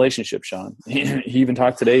all from relationships, Sean. He even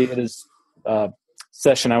talked today at his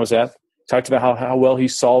session I was at, talked about how well he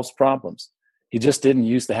solves problems. He just didn't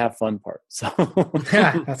use the have fun part. So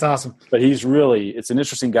that's awesome. But it's an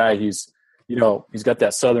interesting guy. He's got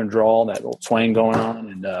that Southern drawl, that little twang going on.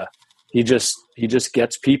 And he just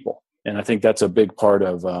gets people. And I think that's a big part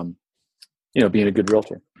of, being a good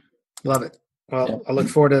realtor. Love it. Well, I look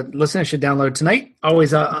forward to listening. I should download tonight.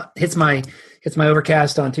 Always hits my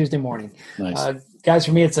overcast on Tuesday morning. Nice. Guys,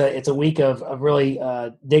 for me, it's a week of really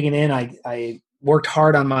digging in. I worked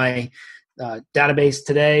hard on my database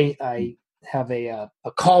today. I have a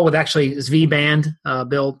call with actually Zvi Band,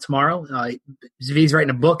 Bill, tomorrow. Zvi's writing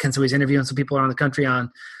a book, and so he's interviewing some people around the country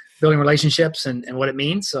on building relationships and what it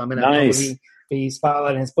means. So I'm going to be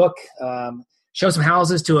spotlighting his book. Show some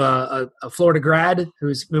houses to a Florida grad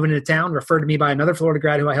who's moving into town, referred to me by another Florida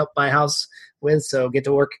grad who I helped buy a house with. So get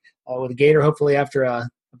to work with a Gator, hopefully after a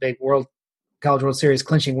big College World Series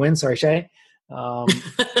clinching win. Sorry, Shay.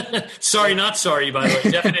 Sorry, not sorry, by the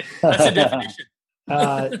way. That's a definition.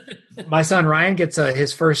 My son Ryan gets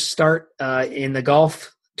his first start in the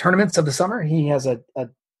golf tournaments of the summer. He has a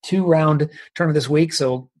 2-round tournament this week,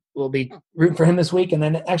 so we'll be rooting for him this week. And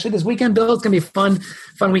then actually this weekend, Bill, it's going to be a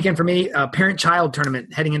fun weekend for me. Parent-child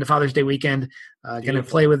tournament heading into Father's Day weekend. Going to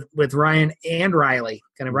play with Ryan and Riley.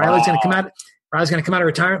 Riley's going to come out. Riley's going to come out of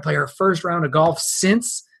retirement, play her first round of golf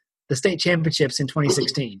since the state championships in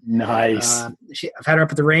 2016. Nice. I've had her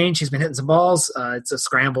up at the range. She's been hitting some balls. It's a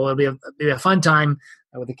scramble. It'll be a fun time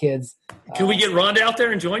with the kids. Can we get Rhonda out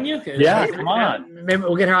there and join you? Yeah, come on. Maybe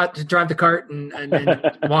we'll get her out to drive the cart and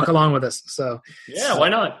walk along with us. So yeah, why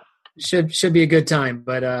not? Should be a good time.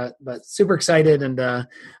 But super excited and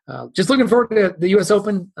just looking forward to the U.S.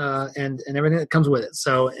 Open and everything that comes with it.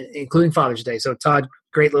 So including Father's Day. So Todd,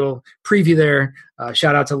 great little preview there.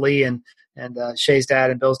 Shout out to Lee and Shay's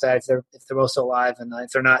dad and Bill's dad if they're both still alive, and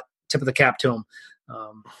if they're not, tip of the cap to them.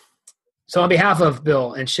 So on behalf of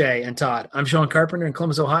Bill and Shay and Todd, I'm Sean Carpenter in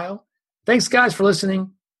Columbus, Ohio. Thanks, guys, for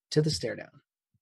listening to the StareDown.